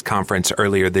Therapeutics Conference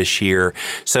earlier this year.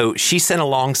 So she sent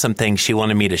along some things she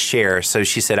wanted me to share. So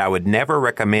she said, I would never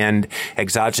recommend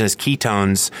exogenous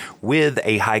ketones with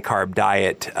a high-carb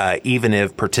diet, even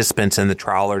if participants in the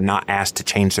trial are not asked to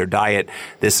change their diet.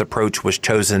 This approach was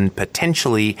chosen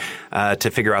potentially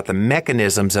to figure out the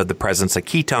mechanisms of the presence of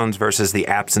ketones versus the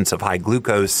absence of high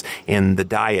glucose in the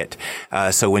diet.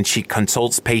 So when she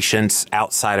consults patients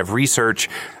outside of research,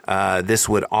 this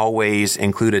would always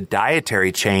include a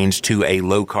dietary change to a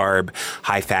low-carb,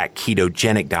 high-fat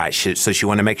ketogenic diet. So she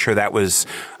wanted to make sure that was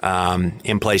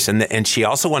in place. And she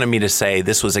also wanted me to say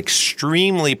this was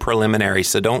extremely preliminary,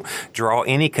 so don't draw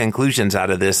any conclusions out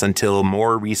of this until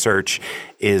more research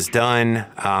is done.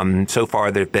 So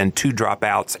far, there have been 2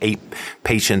 dropouts. 8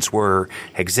 patients were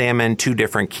examined. 2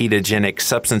 different ketogenic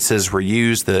substances were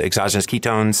used, the exogenous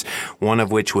ketones, one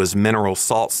of which was mineral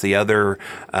salts. The other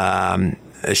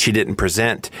she didn't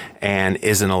present and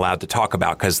isn't allowed to talk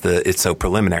about because it's so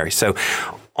preliminary. So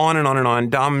on and on and on.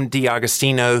 Dom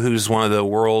D'Agostino, who's one of the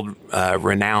world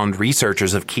renowned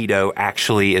researchers of keto,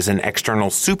 actually is an external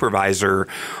supervisor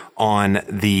on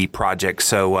the project.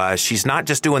 So she's not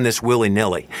just doing this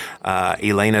willy-nilly.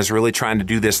 Elena's really trying to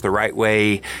do this the right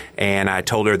way, and I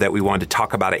told her that we wanted to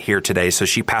talk about it here today. So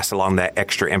she passed along that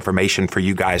extra information for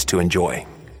you guys to enjoy.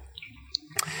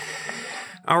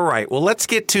 All right. Well, let's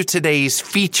get to today's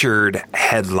featured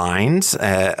headlines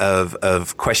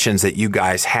of questions that you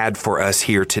guys had for us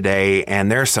here today. And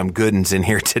there's some good ones in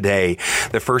here today.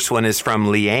 The first one is from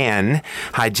Leanne.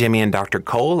 Hi, Jimmy and Dr.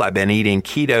 Cole. I've been eating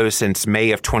keto since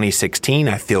May of 2016.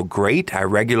 I feel great. I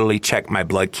regularly check my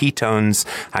blood ketones.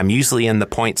 I'm usually in the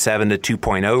 0.7 to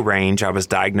 2.0 range. I was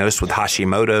diagnosed with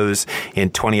Hashimoto's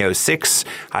in 2006.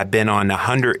 I've been on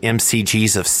 100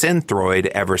 mcgs of Synthroid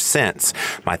ever since.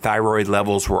 My thyroid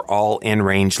levels were all in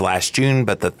range last June,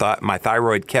 but my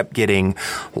thyroid kept getting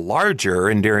larger.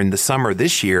 And during the summer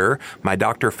this year, my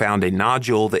doctor found a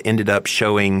nodule that ended up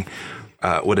showing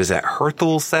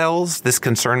Hürthle cells. This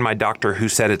concerned my doctor, who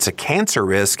said it's a cancer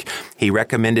risk. He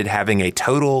recommended having a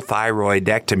total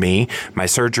thyroidectomy. My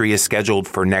surgery is scheduled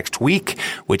for next week,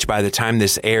 which by the time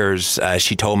this airs,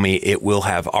 she told me it will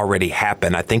have already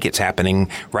happened. I think it's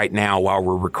happening right now while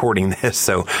we're recording this.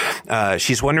 So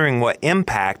she's wondering what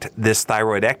impact this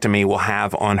thyroidectomy will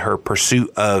have on her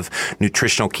pursuit of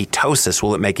nutritional ketosis.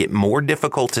 Will it make it more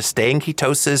difficult to stay in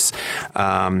ketosis?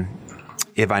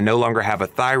 If I no longer have a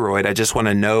thyroid, I just want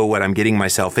to know what I'm getting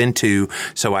myself into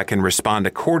so I can respond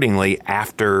accordingly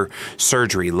after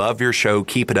surgery. Love your show.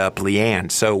 Keep it up, Leanne.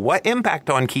 So what impact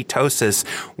on ketosis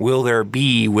will there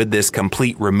be with this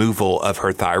complete removal of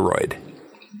her thyroid?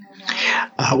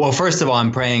 Well, first of all,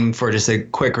 I'm praying for just a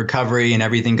quick recovery and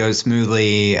everything goes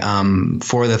smoothly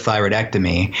for the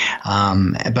thyroidectomy.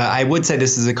 But I would say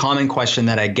this is a common question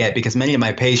that I get because many of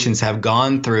my patients have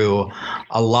gone through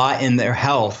a lot in their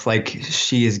health, like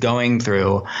she is going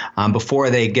through, before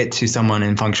they get to someone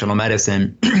in functional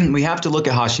medicine. We have to look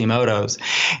at Hashimoto's.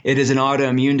 It is an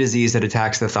autoimmune disease that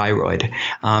attacks the thyroid.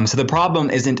 So the problem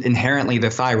isn't inherently the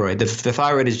thyroid. The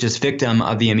thyroid is just victim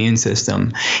of the immune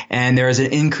system. And there is an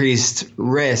increased increased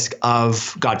risk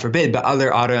of, God forbid, but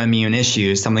other autoimmune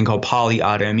issues, something called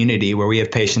polyautoimmunity, where we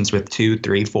have patients with 2,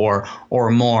 3, 4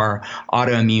 or more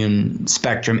autoimmune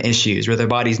spectrum issues, where their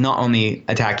body's not only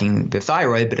attacking the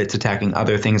thyroid, but it's attacking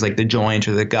other things like the joint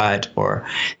or the gut or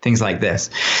things like this.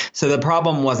 So the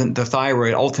problem wasn't the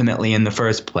thyroid ultimately in the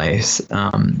first place.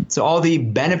 So all the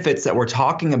benefits that we're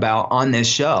talking about on this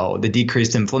show, the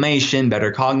decreased inflammation,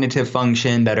 better cognitive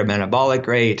function, better metabolic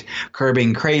rate,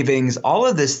 curbing cravings, all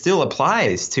of this still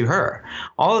applies to her.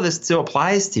 All of this still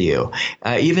applies to you,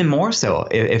 even more so,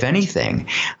 if anything,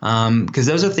 because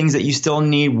those are things that you still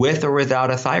need with or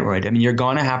without a thyroid. I mean, you're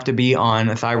going to have to be on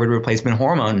a thyroid replacement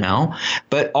hormone now,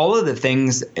 but all of the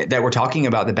things that we're talking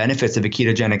about, the benefits of a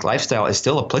ketogenic lifestyle, is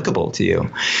still applicable to you.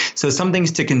 So some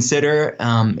things to consider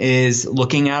is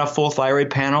looking at a full thyroid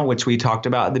panel, which we talked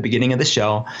about at the beginning of the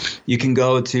show. You can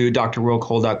go to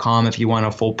drwillcole.com if you want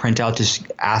a full printout. Just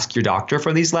ask your doctor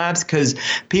for these labs, because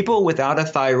people without a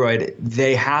thyroid,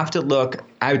 they have to look.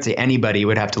 I would say anybody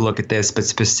would have to look at this, but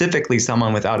specifically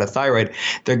someone without a thyroid,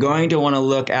 they're going to want to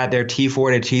look at their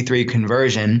T4 to T3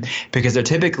 conversion, because they're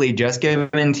typically just given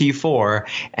T4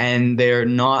 and they're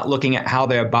not looking at how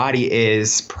their body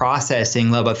is processing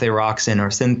levothyroxine or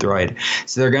Synthroid.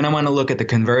 So they're going to want to look at the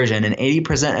conversion, and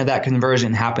 80% of that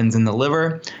conversion happens in the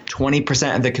liver.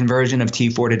 20% of the conversion of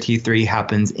T4 to T3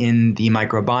 happens in the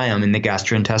microbiome, in the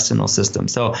gastrointestinal system.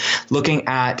 So looking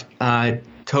at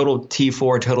total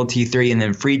T4, total T3, and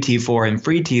then free T4 and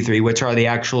free T3, which are the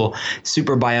actual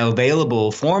super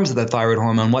bioavailable forms of the thyroid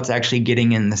hormone, what's actually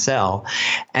getting in the cell.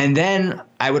 And then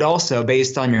I would also,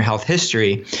 based on your health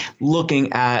history,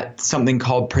 looking at something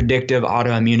called predictive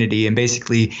autoimmunity, and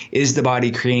basically, is the body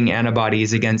creating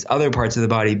antibodies against other parts of the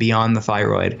body beyond the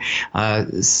thyroid?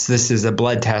 This is a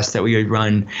blood test that we would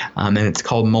run, and it's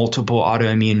called multiple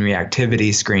autoimmune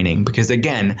reactivity screening, because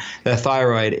again, the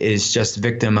thyroid is just a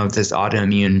victim of this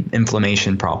autoimmune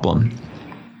inflammation problem.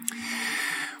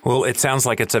 Well, it sounds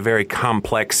like it's a very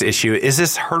complex issue. Is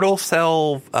this hurdle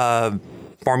cell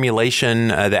formulation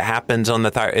that happens on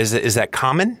the thyroid, is that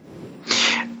common?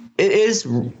 It is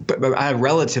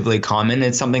relatively common.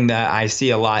 It's something that I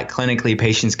see a lot clinically,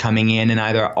 patients coming in and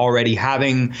either already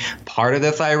having part of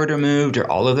the thyroid removed or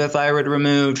all of the thyroid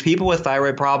removed. People with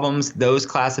thyroid problems, those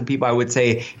class of people, I would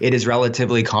say it is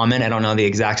relatively common. I don't know the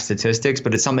exact statistics,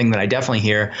 but it's something that I definitely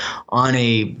hear on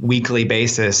a weekly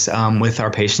basis with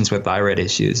our patients with thyroid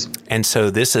issues. And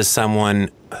so this is someone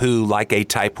who, like a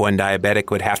type 1 diabetic,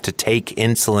 would have to take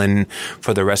insulin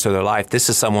for the rest of their life. This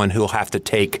is someone who will have to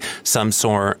take some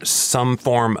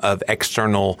form of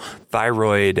external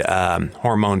thyroid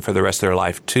hormone for the rest of their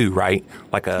life too, right?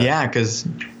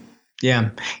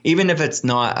 Even if it's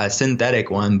not a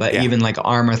synthetic one, but even like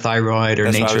Armour thyroid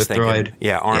or Nature thyroid.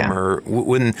 Yeah, Armour.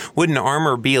 Yeah. Wouldn't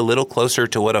Armour be a little closer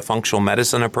to what a functional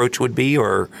medicine approach would be,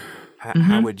 or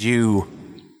how would you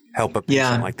help a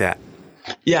patient like that?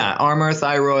 Yeah, Armour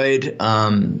thyroid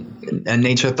and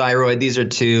Nature thyroid. These are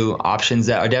two options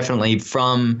that are definitely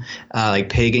from like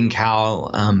pig and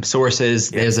cow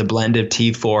sources. Yeah. There's a blend of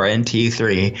T4 and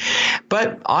T3.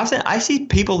 But often I see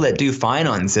people that do fine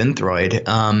on Synthroid,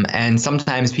 and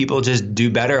sometimes people just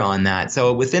do better on that.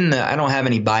 So I don't have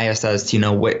any bias as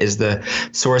to, what is the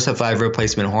source of thyroid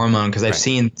replacement hormone, because I've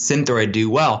seen Synthroid do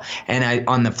well. And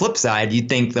on the flip side, you'd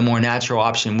think the more natural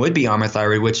option would be Armour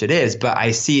thyroid, which it is. But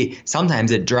I see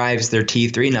sometimes it drives their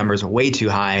T3 numbers way too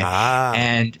high,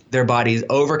 and their body's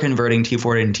over-converting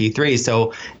T4 and T3.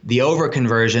 So the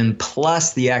over-conversion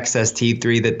plus the excess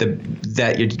T3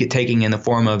 that you're taking in the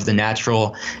form of the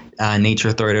natural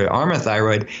Nature thyroid or Armour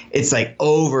thyroid, it's like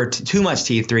over too much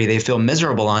T3. They feel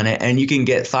miserable on it, and you can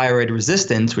get thyroid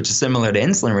resistance, which is similar to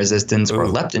insulin resistance or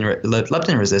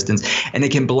leptin resistance, and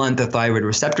it can blunt the thyroid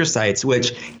receptor sites,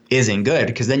 which isn't good,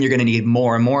 because then you're going to need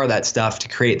more and more of that stuff to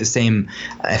create the same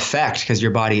effect, because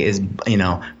your body is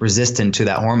resistant to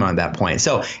that hormone at that point.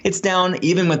 So it's down.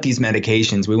 Even with these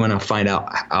medications, we want to find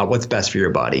out what's best for your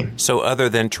body. So other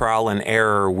than trial and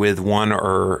error with one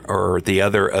or the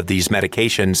other of these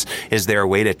medications, is there a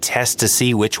way to test to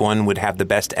see which one would have the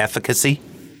best efficacy?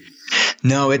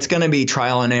 No, it's going to be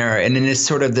trial and error. And then it's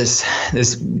sort of this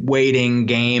waiting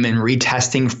game and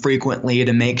retesting frequently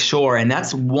to make sure. And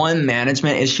that's one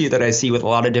management issue that I see with a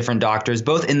lot of different doctors,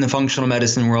 both in the functional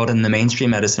medicine world and the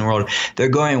mainstream medicine world. They're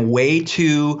going way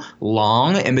too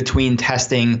long in between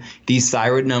testing these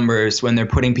thyroid numbers when they're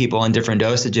putting people on different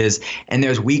dosages. And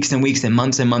there's weeks and weeks and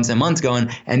months and months and months going,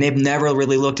 and they've never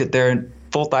really looked at their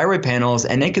full thyroid panels,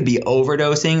 and they could be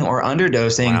overdosing or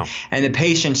underdosing. Wow. And the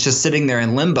patient's just sitting there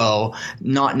in limbo,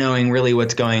 not knowing really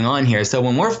what's going on here. So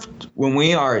when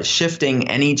we are shifting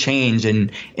any change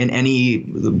in any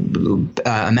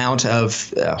amount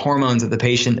of hormones that the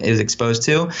patient is exposed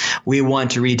to, we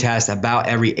want to retest about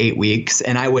every 8 weeks.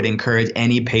 And I would encourage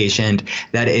any patient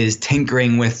that is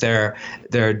tinkering with their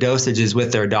dosages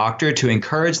with their doctor to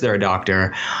encourage their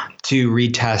doctor to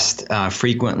retest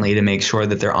frequently to make sure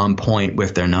that they're on point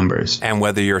with their numbers. And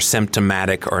whether you're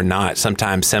symptomatic or not,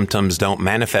 sometimes symptoms don't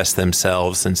manifest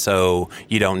themselves, and so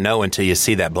you don't know until you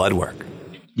see that blood work.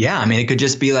 Yeah, I mean, it could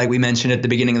just be like we mentioned at the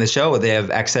beginning of the show, they have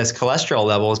excess cholesterol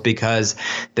levels because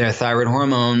their thyroid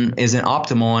hormone isn't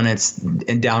optimal and it's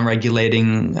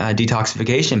downregulating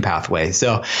detoxification pathway.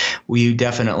 So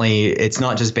it's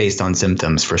not just based on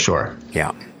symptoms for sure.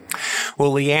 Yeah.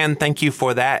 Well, Leanne, thank you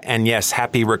for that. And yes,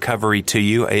 happy recovery to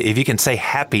you. If you can say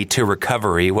happy to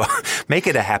recovery, well, make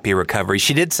it a happy recovery.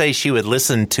 She did say she would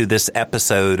listen to this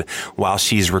episode while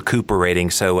she's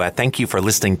recuperating. So thank you for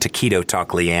listening to Keto Talk,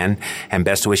 Leanne, and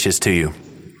best wishes to you.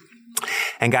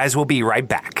 And guys, we'll be right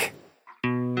back.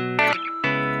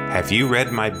 Have you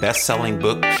read my best-selling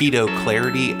book, Keto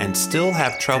Clarity, and still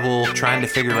have trouble trying to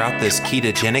figure out this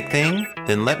ketogenic thing?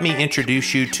 Then let me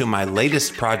introduce you to my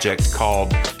latest project called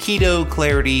Keto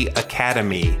Clarity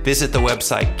Academy. Visit the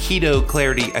website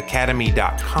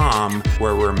ketoclarityacademy.com,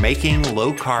 where we're making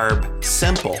low-carb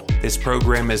simple. This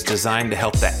program is designed to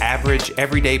help the average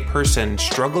everyday person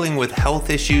struggling with health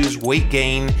issues, weight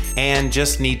gain, and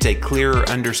just needs a clearer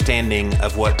understanding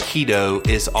of what keto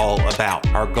is all about.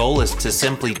 Our goal is to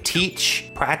simply teach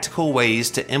practical ways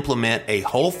to implement a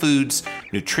whole foods,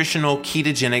 nutritional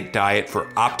ketogenic diet for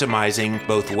optimizing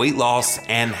both weight loss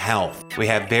and health. We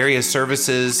have various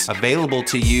services available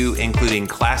to you, including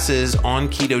classes on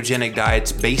ketogenic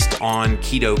diets based on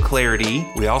Keto Clarity.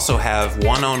 We also have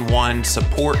one-on-one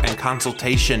support and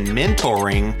consultation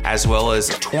mentoring, as well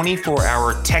as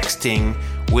 24-hour texting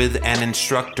with an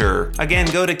instructor. Again,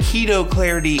 go to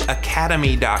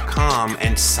ketoclarityacademy.com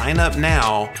and sign up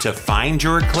now to find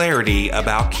your clarity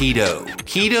about keto.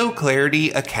 Keto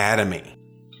Clarity Academy.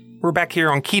 We're back here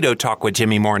on Keto Talk with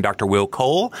Jimmy Moore and Dr. Will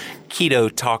Cole.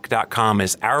 KetoTalk.com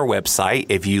is our website.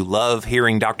 If you love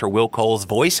hearing Dr. Will Cole's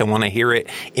voice and want to hear it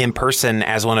in person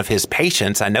as one of his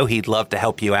patients, I know he'd love to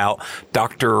help you out.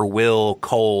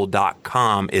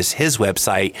 drwillcole.com is his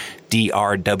website,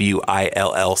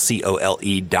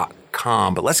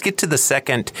 drwillcole.com. But let's get to the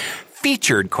second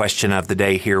featured question of the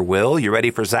day here, Will. You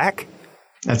ready for Zach?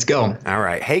 Let's go. All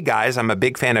right. Hey, guys, I'm a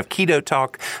big fan of Keto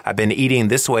Talk. I've been eating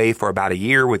this way for about a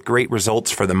year with great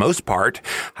results for the most part.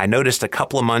 I noticed a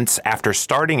couple of months after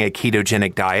starting a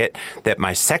ketogenic diet that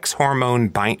my sex hormone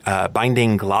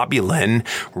binding globulin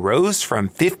rose from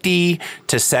 50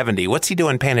 to 70. What's he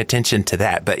doing paying attention to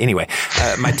that? But anyway,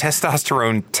 my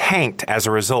testosterone tanked as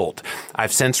a result.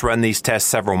 I've since run these tests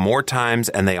several more times,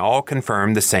 and they all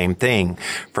confirm the same thing.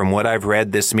 From what I've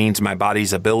read, this means my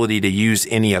body's ability to use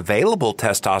any available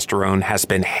testosterone has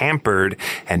been hampered,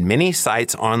 and many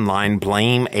sites online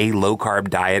blame a low-carb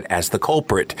diet as the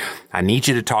culprit. I need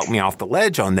you to talk me off the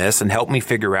ledge on this and help me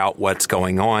figure out what's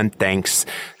going on. Thanks,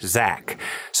 Zach.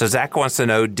 So Zach wants to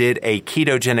know, did a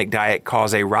ketogenic diet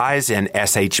cause a rise in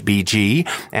SHBG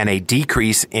and a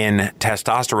decrease in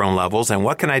testosterone levels? And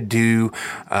what can I do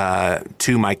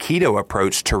to my keto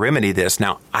approach to remedy this?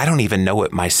 Now, I don't even know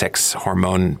what my sex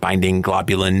hormone binding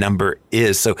globulin number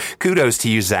is. So kudos to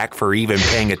you, Zach, for even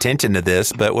paying attention to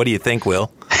this. But what do you think,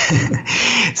 Will?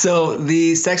 So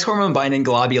the sex hormone binding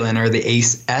globulin, or the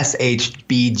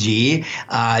SHBG,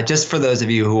 just for those of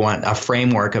you who want a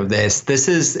framework of this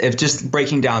is, if just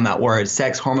breaking down that word,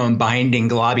 sex hormone binding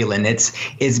globulin,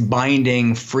 it's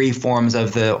binding free forms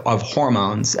of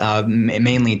hormones,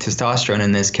 mainly testosterone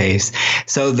in this case.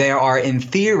 So there are, in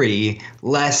theory,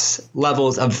 less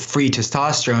levels of free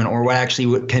testosterone, or what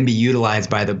actually can be utilized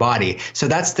by the body. So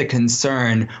that's the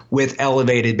concern with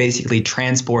elevated, basically,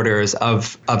 transporters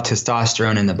of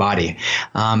testosterone in the body.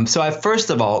 So first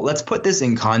of all, let's put this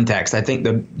in context. I think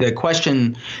the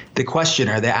questioner,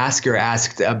 the asker,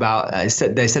 asked about, they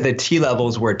said that T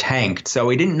levels were tanked. So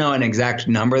we didn't know an exact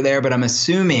number there, but I'm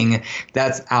assuming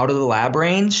that's out of the lab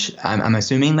range. I'm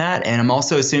assuming that. And I'm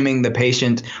also assuming the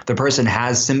person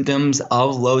has symptoms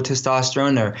of low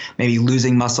testosterone. They're maybe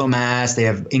losing muscle mass. They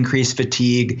have increased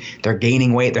fatigue. They're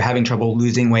gaining weight. They're having trouble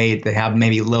losing weight. They have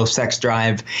maybe low sex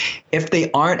drive. If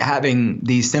they aren't having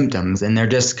these symptoms and they're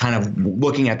just kind of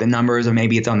looking at the numbers, or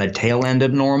maybe it's on the tail end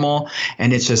of normal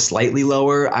and it's just slightly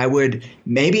lower,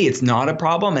 maybe it's not a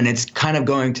problem and it's kind of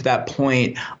going to that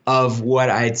point of what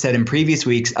I had said in previous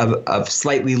weeks of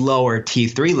slightly lower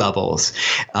T3 levels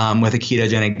with a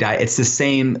ketogenic diet. It's the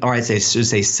same, or I'd say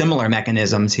similar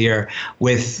mechanisms here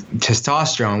with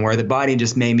testosterone, where the body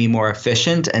just may be more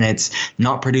efficient and it's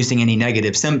not producing any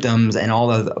negative symptoms and all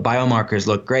the biomarkers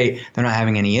look great. They're not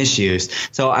having any issues.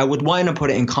 So I would want to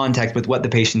put it in context with what the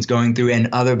patient's going through and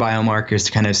other biomarkers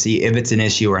to kind of see if it's an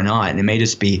issue or not. And it may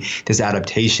just be this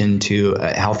adaptation to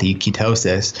a healthy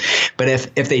ketosis. But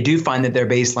if they do find that their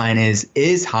baseline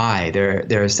is high,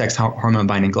 their sex hormone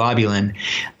binding globulin,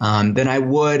 then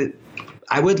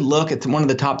I would look at one of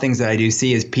the top things that I do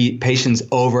see is patients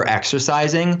over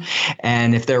exercising.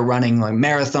 And if they're running like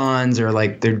marathons or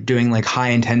like they're doing like high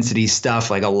intensity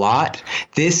stuff like a lot,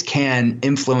 this can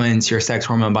influence your sex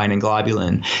hormone binding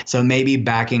globulin. So maybe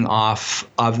backing off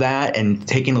of that and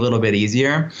taking a little bit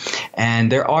easier.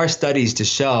 And there are studies to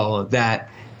show that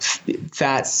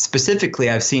fats, specifically,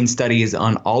 I've seen studies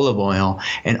on olive oil,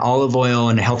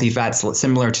 and healthy fats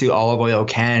similar to olive oil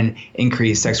can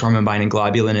increase sex hormone binding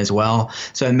globulin as well.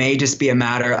 So it may just be a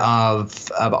matter of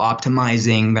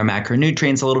optimizing their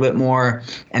macronutrients a little bit more.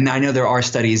 And I know there are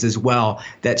studies as well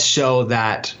that show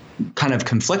that, kind of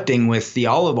conflicting with the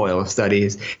olive oil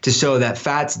studies, to show that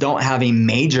fats don't have a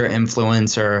major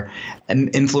influencing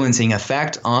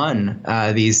effect on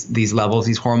these levels,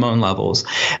 these hormone levels.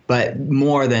 But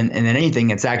more than anything,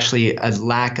 it's actually a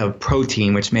lack of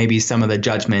protein, which may be some of the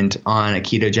judgment on a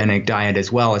ketogenic diet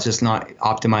as well. It's just not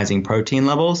optimizing protein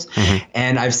levels. Mm-hmm.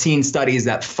 And I've seen studies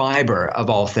that fiber, of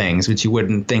all things, which you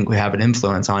wouldn't think would have an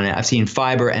influence on it, I've seen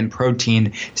fiber and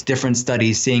protein, different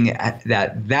studies seeing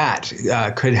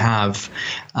that could have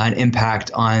an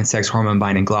impact on sex hormone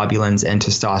binding globulins and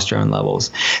testosterone levels.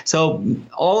 So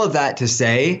all of that to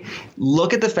say,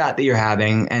 look at the fat that you're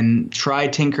having and try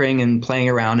tinkering and playing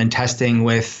around and testing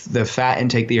with the fat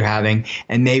intake that you're having,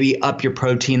 and maybe up your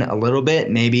protein a little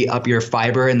bit, maybe up your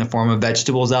fiber in the form of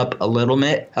vegetables up a little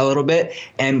bit.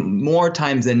 And more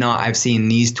times than not, I've seen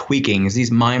these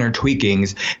minor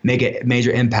tweakings make a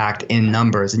major impact in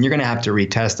numbers. And you're going to have to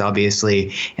retest,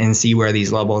 obviously, and see where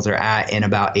these levels are at in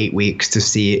about 8 weeks to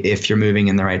see if you're moving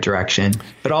in the right direction.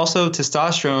 But also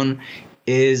testosterone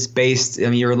is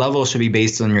your level should be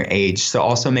based on your age. So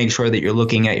also make sure that you're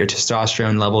looking at your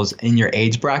testosterone levels in your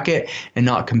age bracket and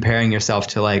not comparing yourself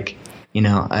to a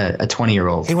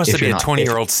 20-year-old. He wants to be a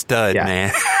 20-year-old stud,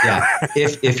 man. Yeah.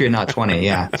 If you're not 20,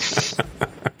 yeah.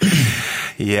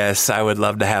 Yes, I would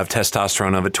love to have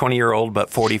testosterone of a 20-year-old, but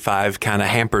 45 kind of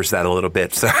hampers that a little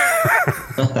bit. So,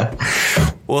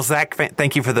 well, Zach,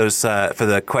 thank you for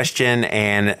the question,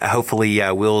 and hopefully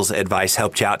Will's advice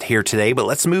helped you out here today. But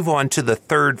let's move on to the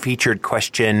third featured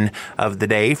question of the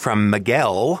day from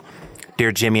Miguel.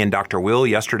 Dear Jimmy and Dr. Will,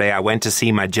 yesterday I went to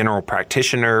see my general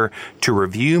practitioner to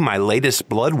review my latest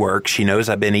blood work. She knows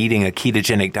I've been eating a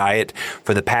ketogenic diet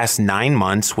for the past 9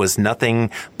 months, was nothing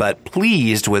but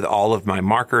pleased with all of my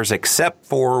markers except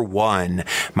for one.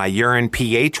 My urine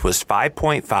pH was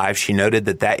 5.5. She noted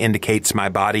that indicates my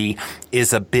body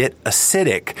is a bit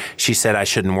acidic. She said I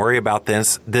shouldn't worry about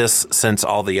this since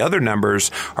all the other numbers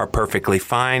are perfectly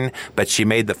fine, but she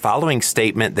made the following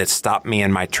statement that stopped me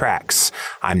in my tracks.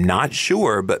 I'm not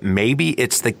sure, but maybe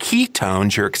it's the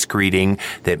ketones you're excreting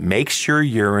that makes your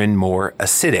urine more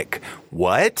acidic.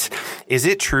 What? Is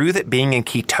it true that being in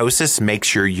ketosis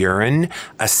makes your urine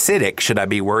acidic? Should I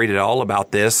be worried at all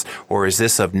about this, or is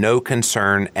this of no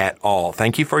concern at all?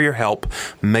 Thank you for your help,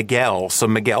 Miguel. So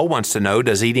Miguel wants to know,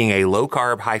 does eating a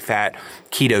low-carb, high-fat,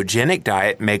 ketogenic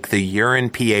diet make the urine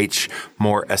pH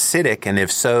more acidic? And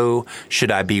if so,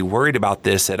 should I be worried about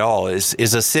this at all?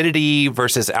 Is acidity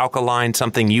versus alkaline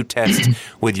something you test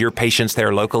with your patients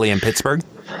there locally in Pittsburgh?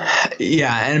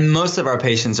 Yeah, and most of our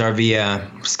patients are via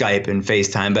Skype and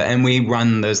FaceTime, and we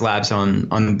run those labs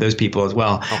on those people as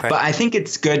well. Okay. But I think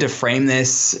it's good to frame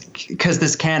this because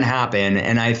this can happen,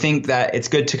 and I think that it's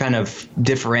good to kind of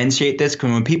differentiate this.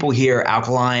 Because when people hear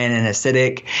alkaline and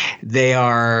acidic,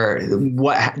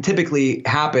 what typically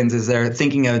happens is they're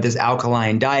thinking of this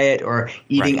alkaline diet or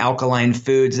eating alkaline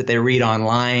foods that they read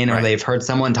online or they've heard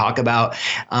someone talk about.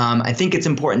 I think it's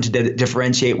important to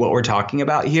differentiate what we're talking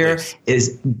about here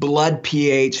is blood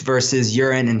pH versus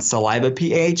urine and saliva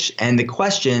pH. And the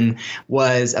question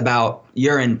was about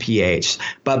urine pH.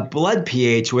 But blood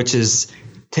pH, which is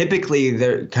typically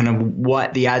the kind of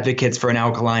what the advocates for an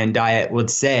alkaline diet would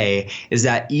say is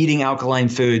that eating alkaline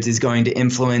foods is going to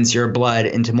influence your blood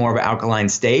into more of an alkaline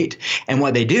state. And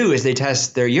what they do is they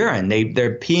test their urine.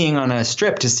 They're peeing on a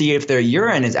strip to see if their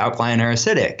urine is alkaline or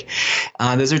acidic.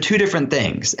 Those are two different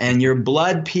things. And your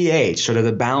blood pH, sort of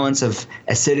the balance of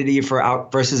acidity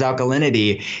versus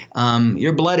alkalinity,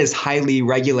 your blood is highly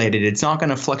regulated. It's not going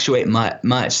to fluctuate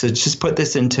much. So just put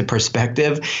this into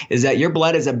perspective, is that your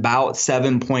blood is about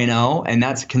 7.0, and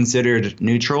that's considered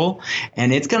neutral.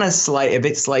 And it's going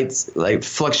to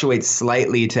fluctuates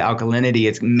slightly to alkalinity.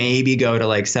 It's maybe go to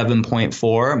like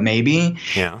 7.4, maybe.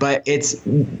 Yeah. But it's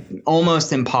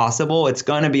almost impossible. It's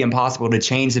going to be impossible to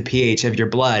change the pH of your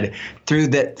blood through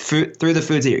the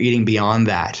foods that you're eating beyond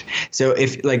that. So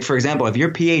if, like, for example, if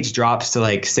your pH drops to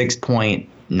like 6.9,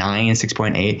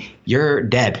 6.8, you're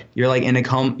dead. You're like in a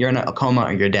coma. You're in a coma,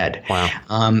 or you're dead.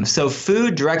 Wow. So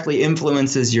food directly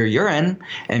influences your urine,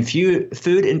 and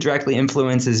food indirectly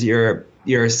influences your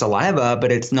saliva,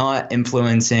 but it's not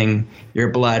influencing your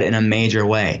blood in a major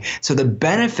way. So the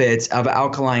benefits of an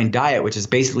alkaline diet, which is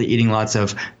basically eating lots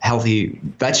of healthy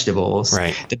vegetables,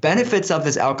 right. The benefits of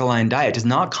this alkaline diet does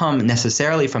not come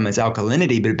necessarily from its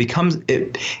alkalinity, but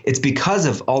it's because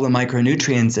of all the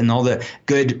micronutrients and all the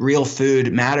good real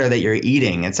food matter that you're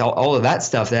eating. It's all of that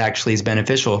stuff that actually is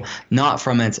beneficial, not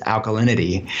from its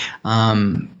alkalinity.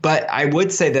 But I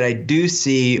would say that I do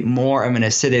see more of an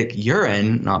acidic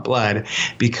urine, not blood,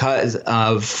 because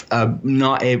of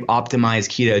not a optimized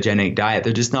ketogenic diet.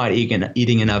 They're just not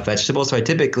eating enough vegetables. So I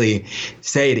typically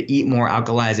say to eat more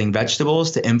alkalizing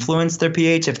vegetables to influence their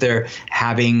pH. If they're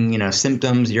having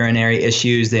symptoms, urinary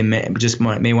issues, they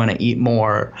may want to eat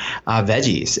more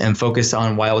veggies and focus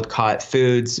on wild caught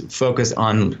foods. Focus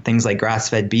on things like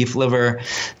grass-fed beef liver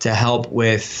to help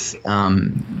with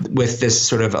this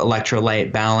sort of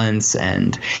electrolyte balance.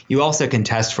 And you also can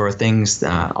test for things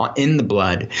in the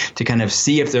blood to kind of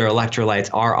see if their electrolytes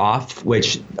are off,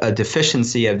 which a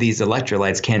deficiency of these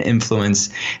electrolytes can influence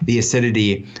the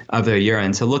acidity of their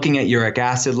urine. So looking at uric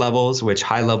acid levels, which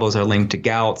high levels are linked to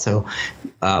gout, so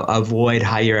avoid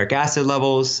high uric acid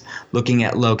levels. Looking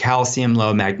at low calcium,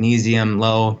 low magnesium,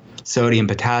 low sodium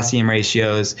potassium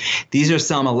ratios. These are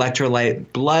some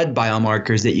electrolyte blood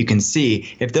biomarkers that you can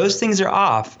see. If those things are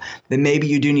off, then maybe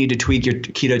you do need to tweak your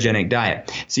ketogenic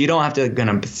diet. So you don't have to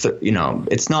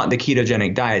it's not the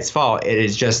ketogenic diet's fault. It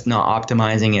is just not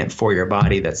optimizing it for your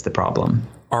body. That's the problem.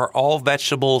 Are all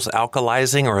vegetables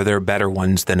alkalizing, or are there better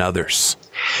ones than others?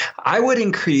 I would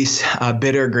increase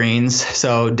bitter greens.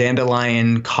 So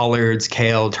dandelion, collards,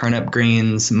 kale, turnip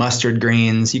greens, mustard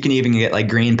greens. You can even get like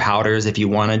green powders if you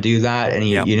want to do that. And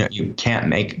you can't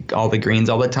make all the greens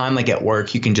all the time. Like at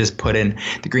work, you can just put in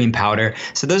the green powder.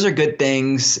 So those are good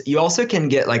things. You also can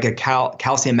get like a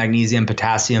calcium, magnesium,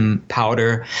 potassium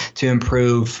powder to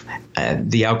improve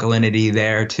the alkalinity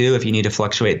there too, if you need to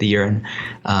fluctuate the urine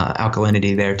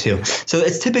alkalinity there too. So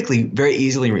it's typically very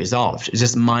easily resolved. It's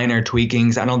just minor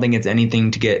tweakings. I don't think it's anything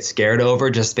to get scared over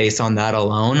just based on that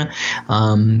alone.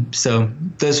 So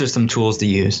those are some tools to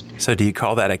use. So do you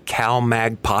call that a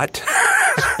CalMag pot?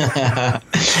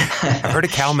 I've heard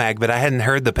of CalMag, but I hadn't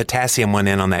heard the potassium one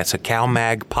in on that. So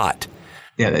CalMag pot.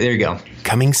 Yeah, there you go.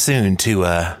 Coming soon to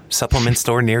a supplement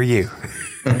store near you.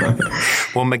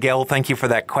 Well, Miguel, thank you for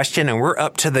that question. And we're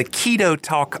up to the Keto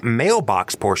Talk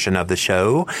mailbox portion of the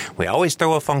show. We always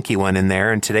throw a funky one in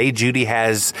there. And today, Judy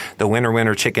has the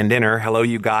winner chicken dinner. Hello,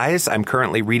 you guys. I'm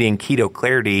currently reading Keto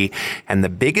Clarity. And the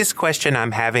biggest question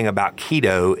I'm having about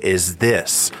keto is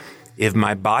this. If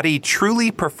my body truly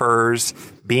prefers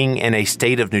being in a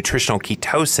state of nutritional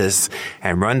ketosis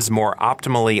and runs more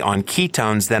optimally on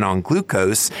ketones than on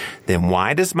glucose, then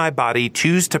why does my body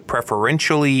choose to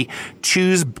preferentially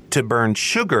choose to burn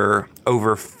sugar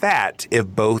over fat if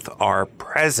both are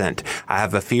present? I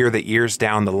have a fear that years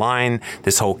down the line,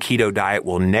 this whole keto diet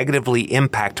will negatively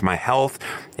impact my health.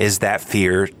 Is that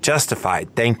fear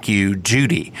justified? Thank you,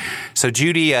 Judy. So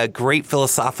Judy, a great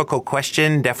philosophical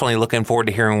question. Definitely looking forward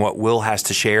to hearing what Will has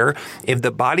to share. If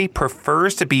the body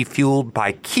prefers to be fueled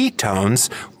by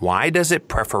ketones, why does it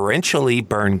preferentially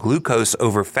burn glucose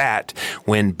over fat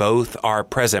when both are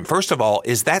present? First of all,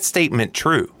 is that statement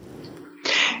true?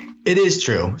 It is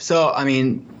true. So,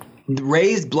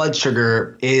 raised blood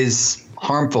sugar is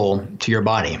harmful to your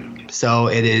body. So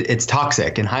it's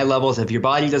toxic in high levels. If your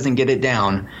body doesn't get it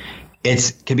down,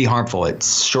 it can be harmful. It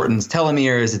shortens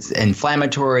telomeres. It's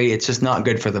inflammatory. It's just not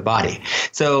good for the body.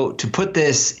 So to put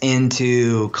this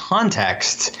into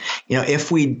context,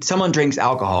 if someone drinks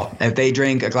alcohol, if they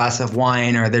drink a glass of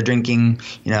wine or they're drinking,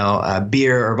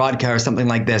 beer or vodka or something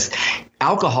like this,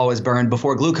 alcohol is burned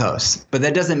before glucose, but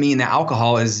that doesn't mean that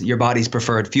alcohol is your body's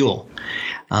preferred fuel.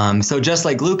 So just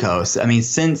like glucose, I mean,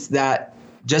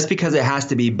 just because it has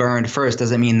to be burned first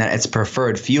doesn't mean that it's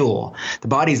preferred fuel. The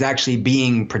body's actually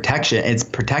it's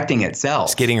protecting itself.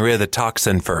 It's getting rid of the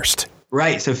toxin first.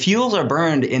 Right. So fuels are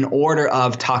burned in order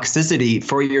of toxicity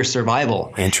for your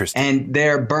survival. Interesting. And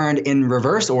they're burned in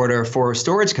reverse order for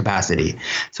storage capacity.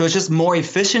 So it's just more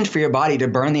efficient for your body to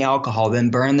burn the alcohol, then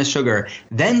burn the sugar,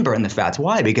 then burn the fats.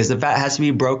 Why? Because the fat has to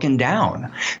be broken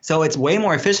down. So it's way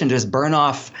more efficient to just burn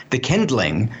off the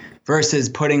kindling versus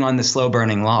putting on the slow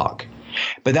burning log.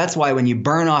 But that's why when you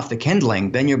burn off the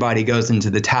kindling, then your body goes into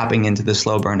the tapping into the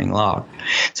slow burning log.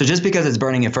 So just because it's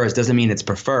burning it first doesn't mean it's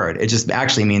preferred. It just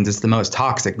actually means it's the most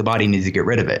toxic. The body needs to get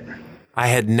rid of it. I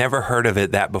had never heard of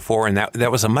it that before, and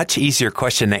that was a much easier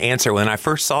question to answer. When I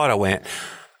first saw it,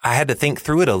 I had to think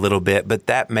through it a little bit, but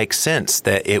that makes sense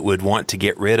that it would want to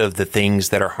get rid of the things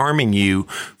that are harming you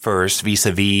first,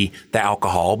 vis-a-vis the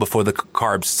alcohol, before the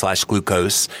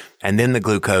carbs/glucose, and then the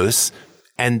glucose,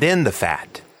 and then the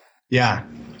fat. Yeah,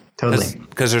 totally.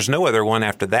 Because there's no other one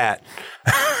after that.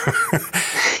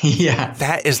 Yeah.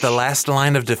 That is the last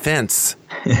line of defense.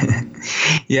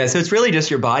 Yeah, so it's really just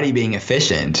your body being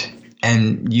efficient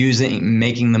and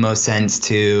making the most sense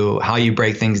to how you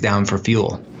break things down for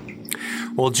fuel.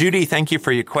 Well, Judy, thank you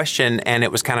for your question. And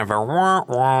it was kind of a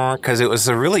wah, because it was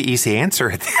a really easy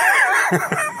answer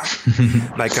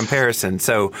by comparison.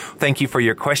 So thank you for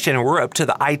your question. We're up to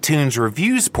the iTunes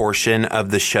reviews portion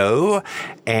of the show.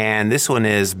 And this one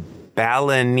is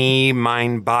Balani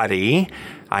Mind Body.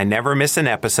 I never miss an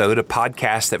episode. A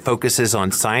podcast that focuses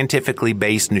on scientifically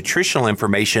based nutritional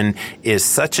information is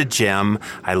such a gem.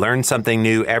 I learn something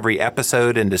new every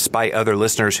episode, and despite other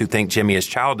listeners who think Jimmy is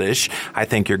childish, I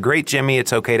think you're great, Jimmy.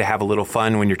 It's okay to have a little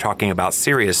fun when you're talking about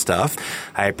serious stuff.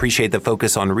 I appreciate the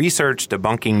focus on research,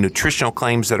 debunking nutritional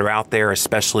claims that are out there,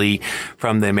 especially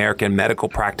from the American medical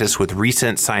practice with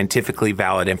recent scientifically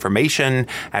valid information.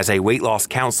 As a weight loss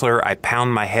counselor, I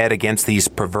pound my head against these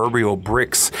proverbial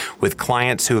bricks with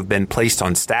clients who have been placed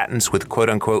on statins with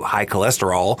quote-unquote high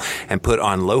cholesterol and put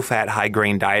on low-fat,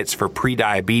 high-grain diets for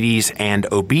prediabetes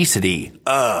and obesity.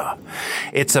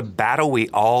 It's a battle we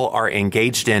all are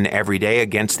engaged in every day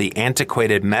against the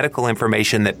antiquated medical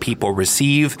information that people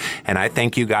receive, and I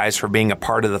thank you guys for being a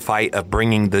part of the fight of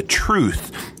bringing the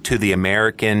truth to the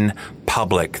American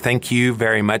public. Thank you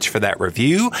very much for that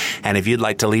review. And if you'd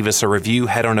like to leave us a review,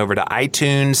 head on over to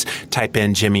iTunes, type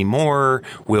in Jimmy Moore,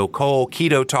 Will Cole,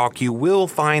 Keto Talk. You will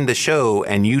find the show,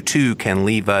 and you too can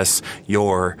leave us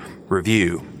your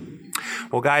review.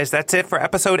 Well, guys, that's it for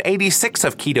episode 86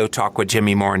 of Keto Talk with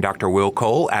Jimmy Moore and Dr. Will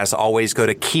Cole. As always, go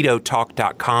to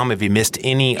ketotalk.com. If you missed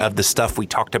any of the stuff we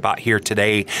talked about here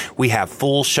today, we have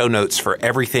full show notes for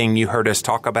everything you heard us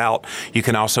talk about. You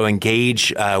can also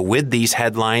engage with these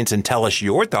headlines and tell us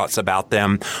your thoughts about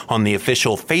them on the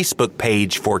official Facebook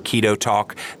page for Keto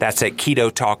Talk. That's at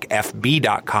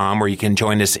ketotalkfb.com, where you can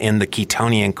join us in the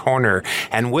Ketonian Corner.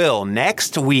 And Will,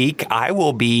 next week, I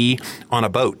will be on a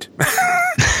boat.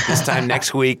 This time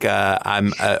next week,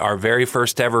 I'm our very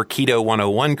first ever Keto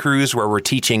 101 cruise, where we're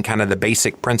teaching kind of the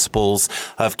basic principles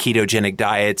of ketogenic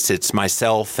diets. It's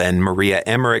myself and Maria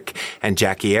Emmerich and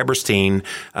Jackie Eberstein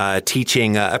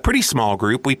teaching a pretty small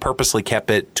group. We purposely kept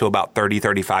it to about 30,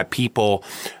 35 people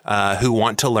who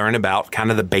want to learn about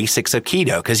kind of the basics of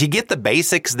keto. Because you get the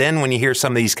basics, then when you hear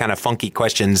some of these kind of funky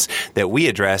questions that we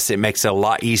address, it makes it a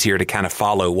lot easier to kind of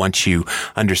follow once you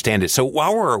understand it. So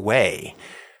while we're away,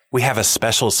 we have a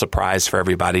special surprise for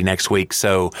everybody next week.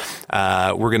 So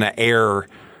we're going to air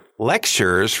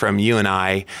lectures from you and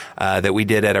I that we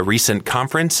did at a recent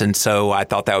conference. And so I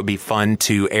thought that would be fun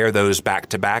to air those back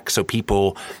to back so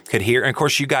people could hear. And of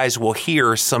course, you guys will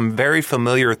hear some very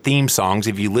familiar theme songs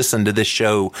if you listen to this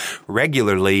show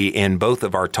regularly in both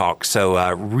of our talks.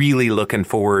 So really looking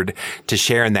forward to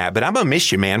sharing that. But I'm going to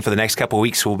miss you, man. For the next couple of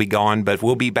weeks, we'll be gone, but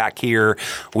we'll be back here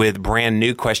with brand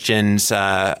new questions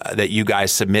that you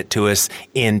guys submit to us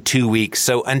in 2 weeks.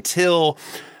 So until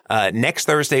next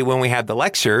Thursday when we have the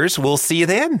lectures, we'll see you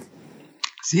then.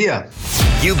 See ya.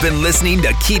 You've been listening to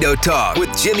Keto Talk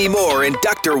with Jimmy Moore and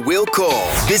Dr. Will Cole.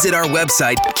 Visit our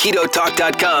website,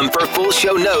 ketotalk.com, for full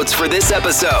show notes for this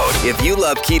episode. If you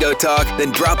love Keto Talk,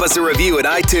 then drop us a review at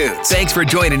iTunes. Thanks for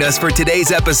joining us for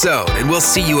today's episode, and we'll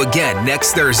see you again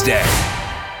next Thursday.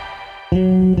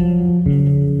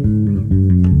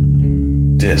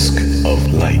 Disc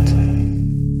of Light.